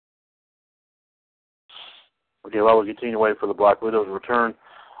 Okay, well, we'll continue to wait for the Black Widow's return.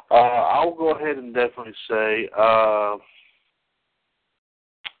 I'll go ahead and definitely say,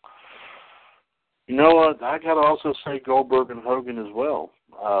 you know what, I got to also say Goldberg and Hogan as well.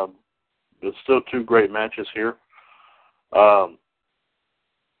 There's still two great matches here.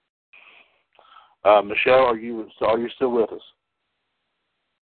 Michelle, are you still with us?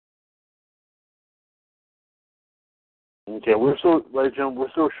 Okay, ladies and gentlemen, we're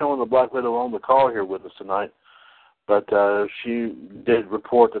still showing the Black Widow on the call here with us tonight. But she did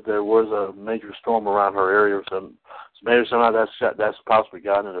report that there was a major storm around her area, so maybe somehow that's possibly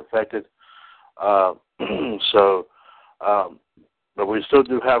gotten it affected. But we still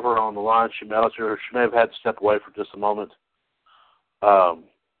do have her on the line. She may have had to step away for just a moment. What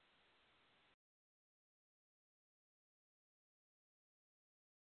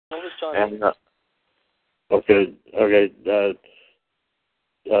was John? And okay.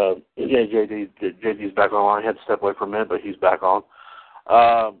 JD's back on the line. He had to step away for a minute, but he's back on.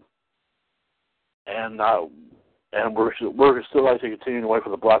 And we're still like to continue to wait for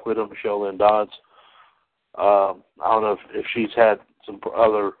the Black Widow, Michelle Lynn Dodds. I don't know if she's had some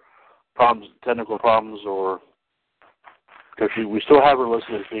other problems, technical problems, or because we still have her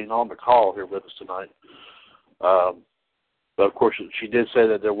listening, being on the call here with us tonight. But of course, she did say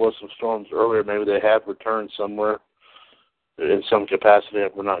that there was some storms earlier. Maybe they have returned somewhere in some capacity.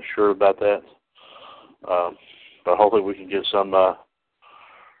 We're not sure about that. But hopefully we can get some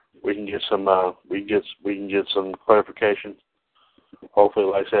clarification. Hopefully,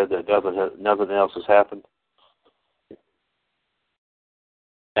 like I said, that nothing else has happened.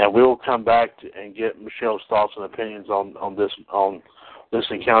 And we will come back and get Michelle's thoughts and opinions on this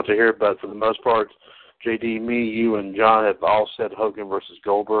encounter here. But for the most part, JD, me, you, and John have all said Hogan versus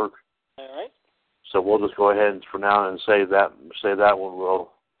Goldberg. All right. So we'll just go ahead and for now and say that one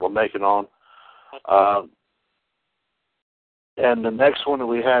we'll make it on. And the next one that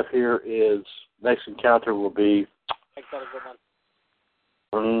we have here is next encounter will be. I got a good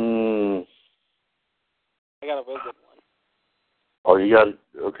one. I got a real good one. Oh, you got it.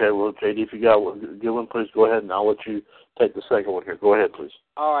 Okay, well, JD, if you got a good one, please go ahead, and I'll let you take the second one here. Go ahead, please.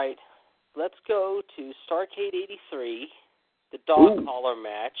 All right. Let's go to Starrcade 83, the dog collar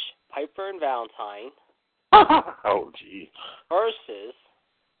match, Piper and Valentine. Oh, gee. Versus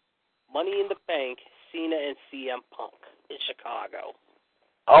Money in the Bank, Cena and CM Punk in Chicago.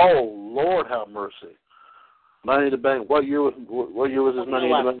 Oh, Lord have mercy. Money in the Bank. What year was this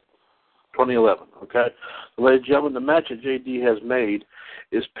Money in the Bank? 2011. Okay. So, ladies and gentlemen, the match that JD has made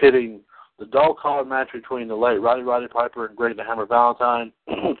is pitting the dog collar match between the late Roddy Piper and Great the Hammer Valentine,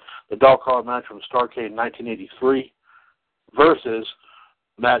 the dog collar match from Starrcade in 1983, versus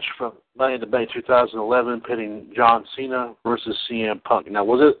match from Money in the Bank 2011 pitting John Cena versus CM Punk. Now,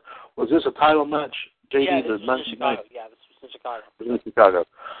 was this a title match? JD, yeah, this was in Chicago. Yeah, this was in Chicago. It was in Chicago.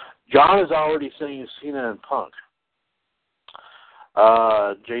 John is already saying Cena and Punk.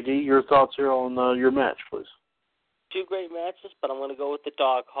 JD, your thoughts here on your match, please. Two great matches, but I'm going to go with the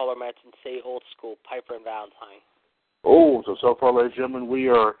dog collar match and say old school, Piper and Valentine. Oh, so far, ladies and gentlemen, we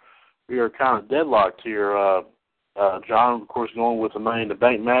are kind of deadlocked here. John, of course, going with the Money in the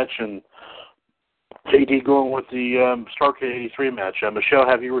Bank match, and JD going with the Starrcade 83 match. Michelle,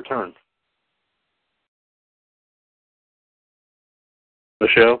 have you returned?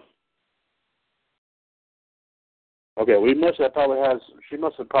 Michelle? Okay, something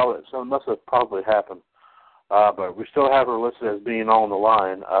must have probably happened. But we still have her listed as being on the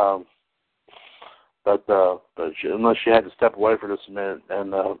line. But unless she had to step away for just a minute,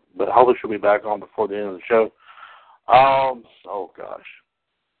 but hopefully she'll be back on before the end of the show. Oh gosh,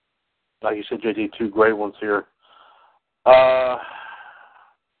 like you said, JD, two great ones here.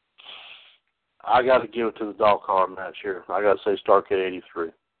 I got to give it to the dog collar match here. I got to say Starrcade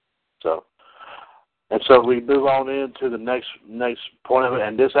 83. So we move on into the next point of it,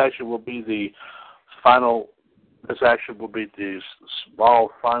 and this actually will be the final. This actually will be the small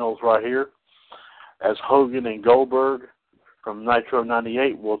finals right here, as Hogan and Goldberg from Nitro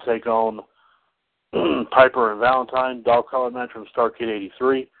 98 will take on Piper and Valentine, dog collar match from Starrcade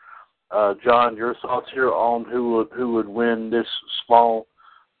 83. John, your thoughts here on who would win this small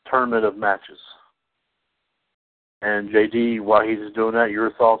tournament of matches? And JD, while he's doing that,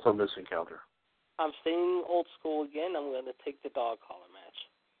 your thoughts on this encounter? I'm staying old school again. I'm going to take the dog collar match.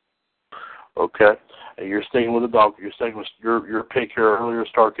 Okay. And you're staying with the dog. You're staying with your pick here earlier,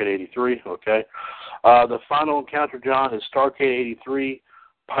 Starrcade 83. Okay. The final encounter, John, is Starrcade 83,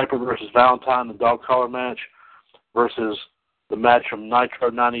 Piper versus Valentine, the dog collar match, versus the match from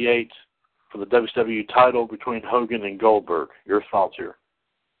Nitro 98 for the WCW title between Hogan and Goldberg. Your thoughts here?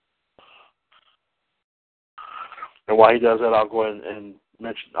 And while he does that, I'll go ahead and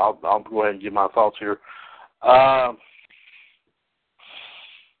mention. I'll go ahead and give my thoughts here.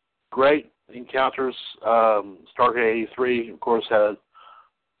 Great encounters. Starrcade 83, of course, had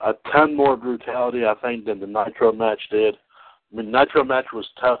a ton more brutality, I think, than the Nitro match did. I mean, the Nitro match was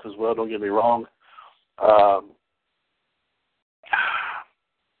tough as well. Don't get me wrong.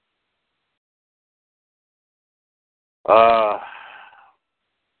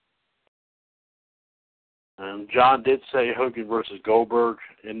 And John did say Hogan versus Goldberg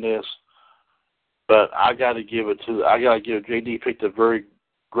in this, but I got to give JD picked a very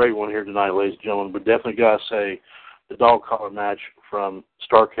great one here tonight, ladies and gentlemen. But definitely got to say the dog collar match from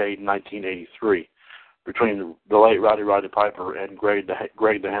Starrcade 1983 between the late Roddy Piper and Greg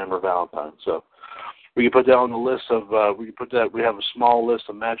the Hammer Valentine. So we can put that on the list of we have a small list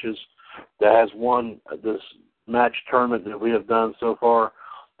of matches that has won this match tournament that we have done so far.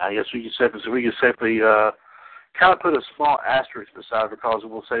 I guess we can safely kind of put a small asterisk beside it because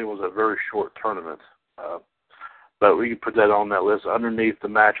we'll say it was a very short tournament. But we can put that on that list underneath the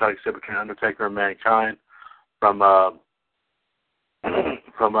match, like I said, between Undertaker and Mankind from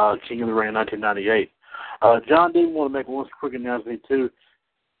King of the Ring in 1998. John did want to make one quick announcement too,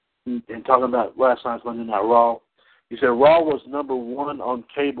 in talking about last night's Monday Night Raw. He said Raw was number 1 on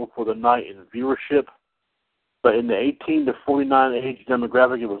cable for the night in viewership, but in the 18 to 49 age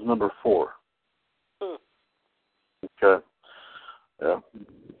demographic, it was number 4. Okay. Yeah.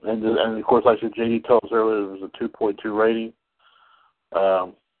 And of course, like JD told us earlier, it was a 2.2 rating.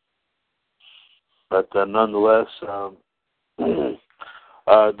 But nonetheless,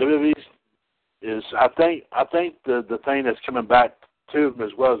 WWE is, I think the thing that's coming back to them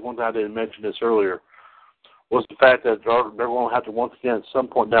as well as one thing I didn't mention this earlier was the fact that they're going to have to once again at some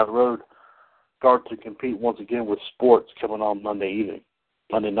point down the road start to compete once again with sports coming on Monday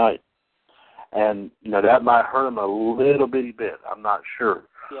night. And, that might hurt them a little bitty bit. I'm not sure.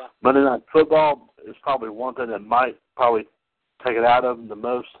 Yeah. Monday Night Football is probably one thing that might probably take it out of them the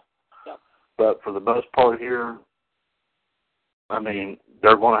most. Yeah. But for the most part here, I mean,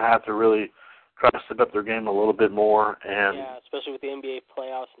 they're going to have to really try to step up their game a little bit more. And yeah, especially with the NBA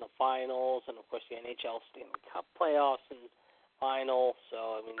playoffs and the finals, and, of course, the NHL Stanley Cup playoffs and final.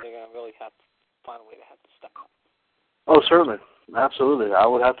 So, I mean, they're going to really have to find a way to have to step up. Oh, certainly. Absolutely. I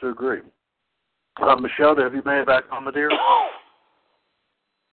would have to agree. Michelle, have you made it back on, my dear?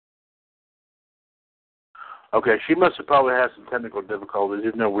 Okay, she must have probably had some technical difficulties.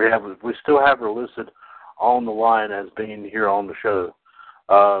 Even though we still have her listed on the line as being here on the show.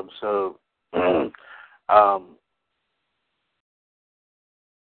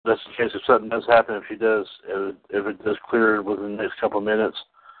 That's in case if something does happen. If it does clear within the next couple of minutes,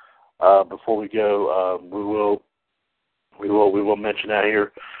 before we go, we will mention that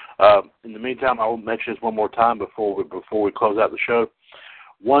here. In the meantime, I will mention this one more time before we close out the show.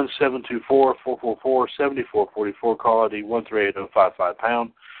 1-724-444-7444. Call ID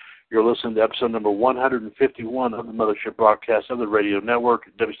 138-055#. You're listening to episode number 151 of the Mothership broadcast of the radio network,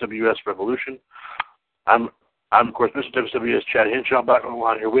 WCWUS Revolution. I'm of course, Mr. WCWUS Chad Henshaw, back on the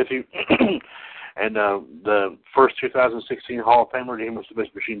line here with you. And the first 2016 Hall of Famer, the Humorous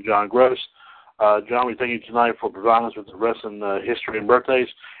Machine, John Gross. John, we thank you tonight for providing us with the wrestling history and birthdays,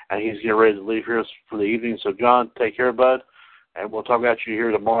 and he's getting ready to leave here for the evening. So, John, take care, bud, and we'll talk about you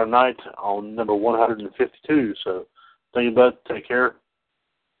here tomorrow night on number 152. So, Thank you, bud. Take care.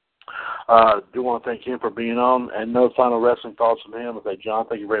 Do want to thank him for being on, and no final wrestling thoughts from him. Okay, John,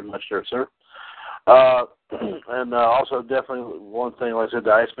 thank you very much, sir. And also definitely one thing, like I said,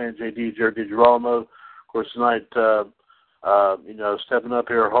 the Iceman JD, Jared DiGirolamo, of course, tonight, stepping up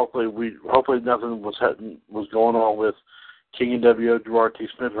here. Hopefully nothing was going on with King and W.O. Gerard T.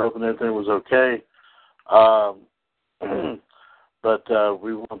 Smith. We're hoping everything was okay. But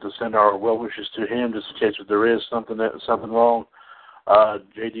we want to send our well wishes to him just in case if there is something wrong.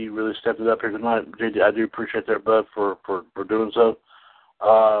 JD really stepped it up here tonight. JD, I do appreciate that, bud, for doing so.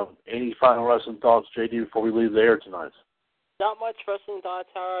 Any final wrestling thoughts, JD, before we leave the air tonight? Not much wrestling thoughts,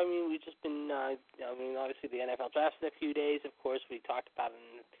 Howard. I mean, we've just been, obviously the NFL draft's in a few days. Of course, we talked about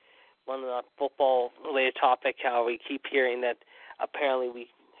in one of the football-related topic how we keep hearing that apparently we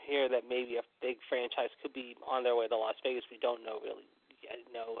hear that maybe a big franchise could be on their way to Las Vegas. We don't know really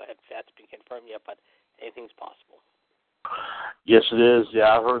if that's been confirmed yet, but anything's possible. Yes, it is.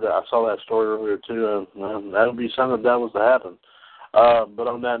 Yeah, I heard that. I saw that story earlier, too. That would be something that was to happen. But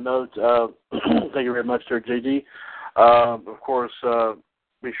on that note, thank you very much, there, JD. Of course,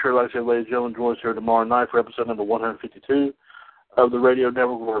 be sure, like I said, ladies and gentlemen, join us here tomorrow night for episode number 152 of the Radio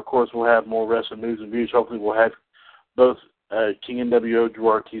Network, where, of course, we'll have more wrestling news and views. Hopefully we'll have both King NWO,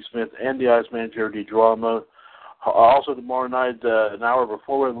 Gerard T. Smith, and the Iceman, Jared DiGirolamo. Also tomorrow night, an hour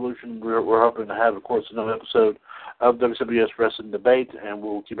before Revolution, we're hoping to have, of course, another episode of WCWUS Wrestling Debate, and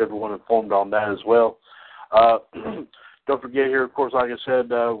we'll keep everyone informed on that as well. Don't forget here, of course, like I said,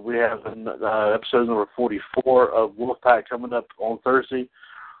 we have episode number 44 of Wolfpack coming up on Thursday,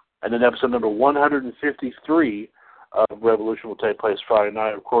 and then episode number 153 of Revolution will take place Friday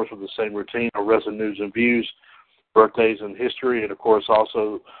night, of course, with the same routine of wrestling news and views, birthdays and history, and, of course,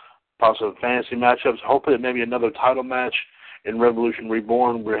 also fantasy matchups. Hopefully maybe another title match in Revolution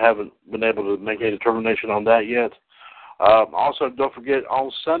Reborn. We haven't been able to make a determination on that yet. Also, don't forget,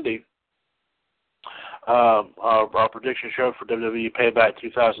 on Sunday, our prediction show for WWE Payback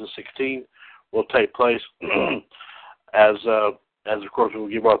 2016 will take place as of course, we'll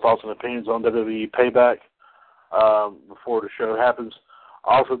give our thoughts and opinions on WWE Payback before the show happens.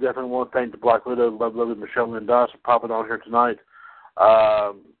 Also, definitely want to thank the Black Widow, lovely Michelle Mendoza, for popping on here tonight.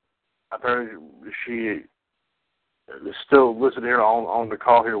 Apparently, she is still listening here on the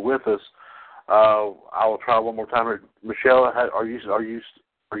call here with us. I will try one more time. Michelle, are you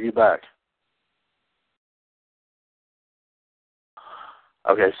back?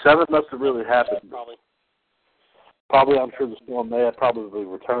 Okay, 7 must have really happened. Probably, I'm sure the storm may have probably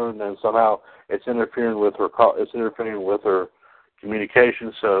returned, and somehow it's interfering with her call. It's interfering with her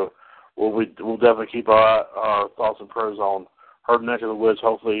communication. So we'll definitely keep our thoughts and prayers on her neck of the woods.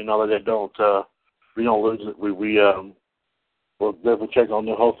 Hopefully, that they don't we don't lose it. We'll definitely check on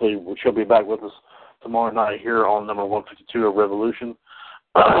them. Hopefully, she'll be back with us tomorrow night here on number 152 of Revolution.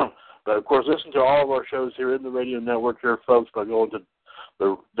 But of course, listen to all of our shows here in the radio network here, folks, by going to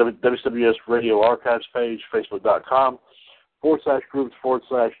the WCWUS Radio Archives page,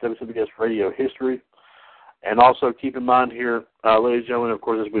 Facebook.com/groups/WCWUS Radio History. And also keep in mind here, ladies and gentlemen, of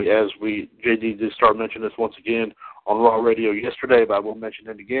course, as we JD did start mentioning this once again on Raw Radio yesterday, but I will mention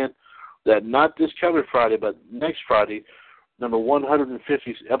it again, that not this coming Friday, but next Friday, episode number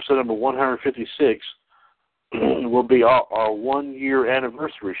 156, will be our 1-year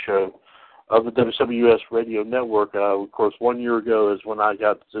anniversary show of the WCWUS Radio Network. Of course, 1 year ago is when I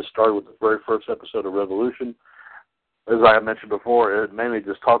got to start with the very first episode of Revolution. As I mentioned before, it mainly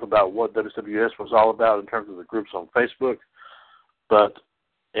just talked about what WCWUS was all about in terms of the groups on Facebook, but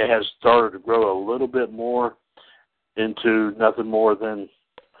it has started to grow a little bit more into nothing more than,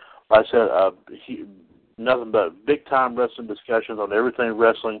 like I said, nothing but big-time wrestling discussions on everything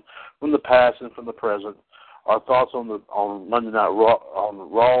wrestling from the past and from the present. Our thoughts on Monday Night Raw,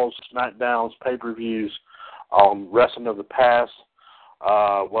 on Raws, SmackDowns, pay-per-views, on wrestling of the past,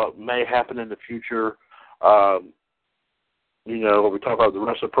 what may happen in the future. We talk about the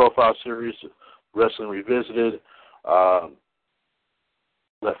Wrestler Profile Series, Wrestling Revisited, the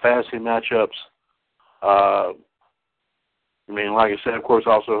fantasy matchups. Like I said, of course,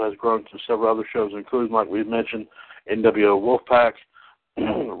 also has grown to several other shows, including, like we've mentioned, NWO Wolfpack,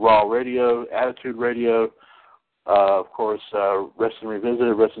 Raw Radio, Attitude Radio, of course, Wrestling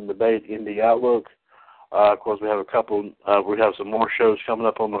Revisited, Wrestling Debate, Indie Outlook. Of course, we have we have some more shows coming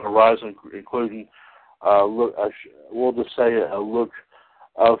up on the horizon, including, we'll just say a look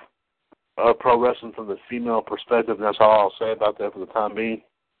of pro wrestling from the female perspective, and that's all I'll say about that for the time being.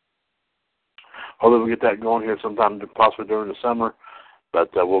 Hopefully we'll get that going here sometime, possibly during the summer, but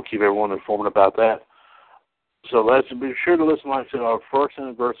we'll keep everyone informed about that. So let's be sure to listen, like I said, our first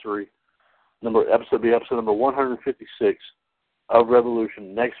anniversary episode number 156 of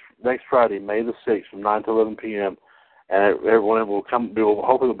Revolution next Friday, May the 6th, from 9 to 11 p.m. And everyone will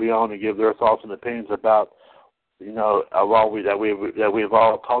hopefully be on and give their thoughts and opinions about, of all that we've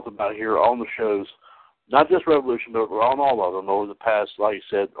all talked about here on the shows, not just Revolution, but on all of them over the past, like you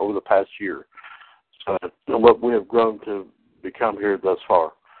said, over the past year. So what we have grown to become here thus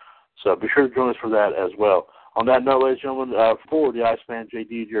far. So be sure to join us for that as well. On that note, ladies and gentlemen, for the Iceman,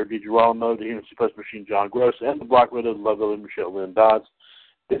 JD, Jared D. Geraldo, the Human Suppress Machine, John Gross, and the Black Widow, the lovely Michelle Lynn Dodds,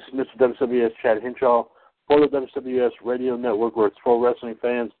 this is Mr. WCWUS, Chad Henshaw, for the WCWUS Radio Network, where it's for wrestling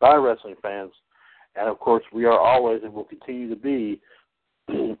fans, by wrestling fans. And, of course, we are always and will continue to be,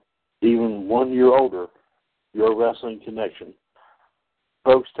 even 1 year older, your wrestling connection.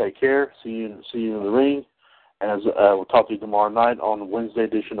 Folks, take care. See you in the ring. And we'll talk to you tomorrow night on the Wednesday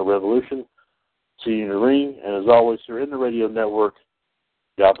edition of Revolution. See you in the ring. And as always, you're in the radio network.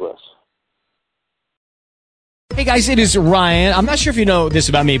 God bless. Hey guys, it is Ryan. I'm not sure if you know this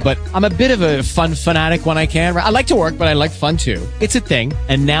about me, but I'm a bit of a fun fanatic when I can. I like to work, but I like fun too. It's a thing.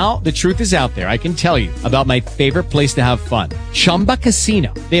 And now the truth is out there. I can tell you about my favorite place to have fun. Chumba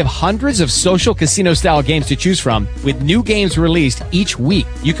Casino. They have hundreds of social casino style games to choose from with new games released each week.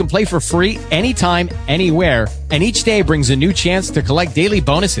 You can play for free anytime, anywhere. And each day brings a new chance to collect daily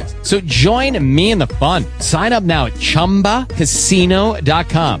bonuses. So join me in the fun. Sign up now at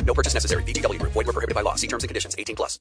ChumbaCasino.com. No purchase necessary. VGW Group. Void where prohibited by law. See terms and conditions. 18+.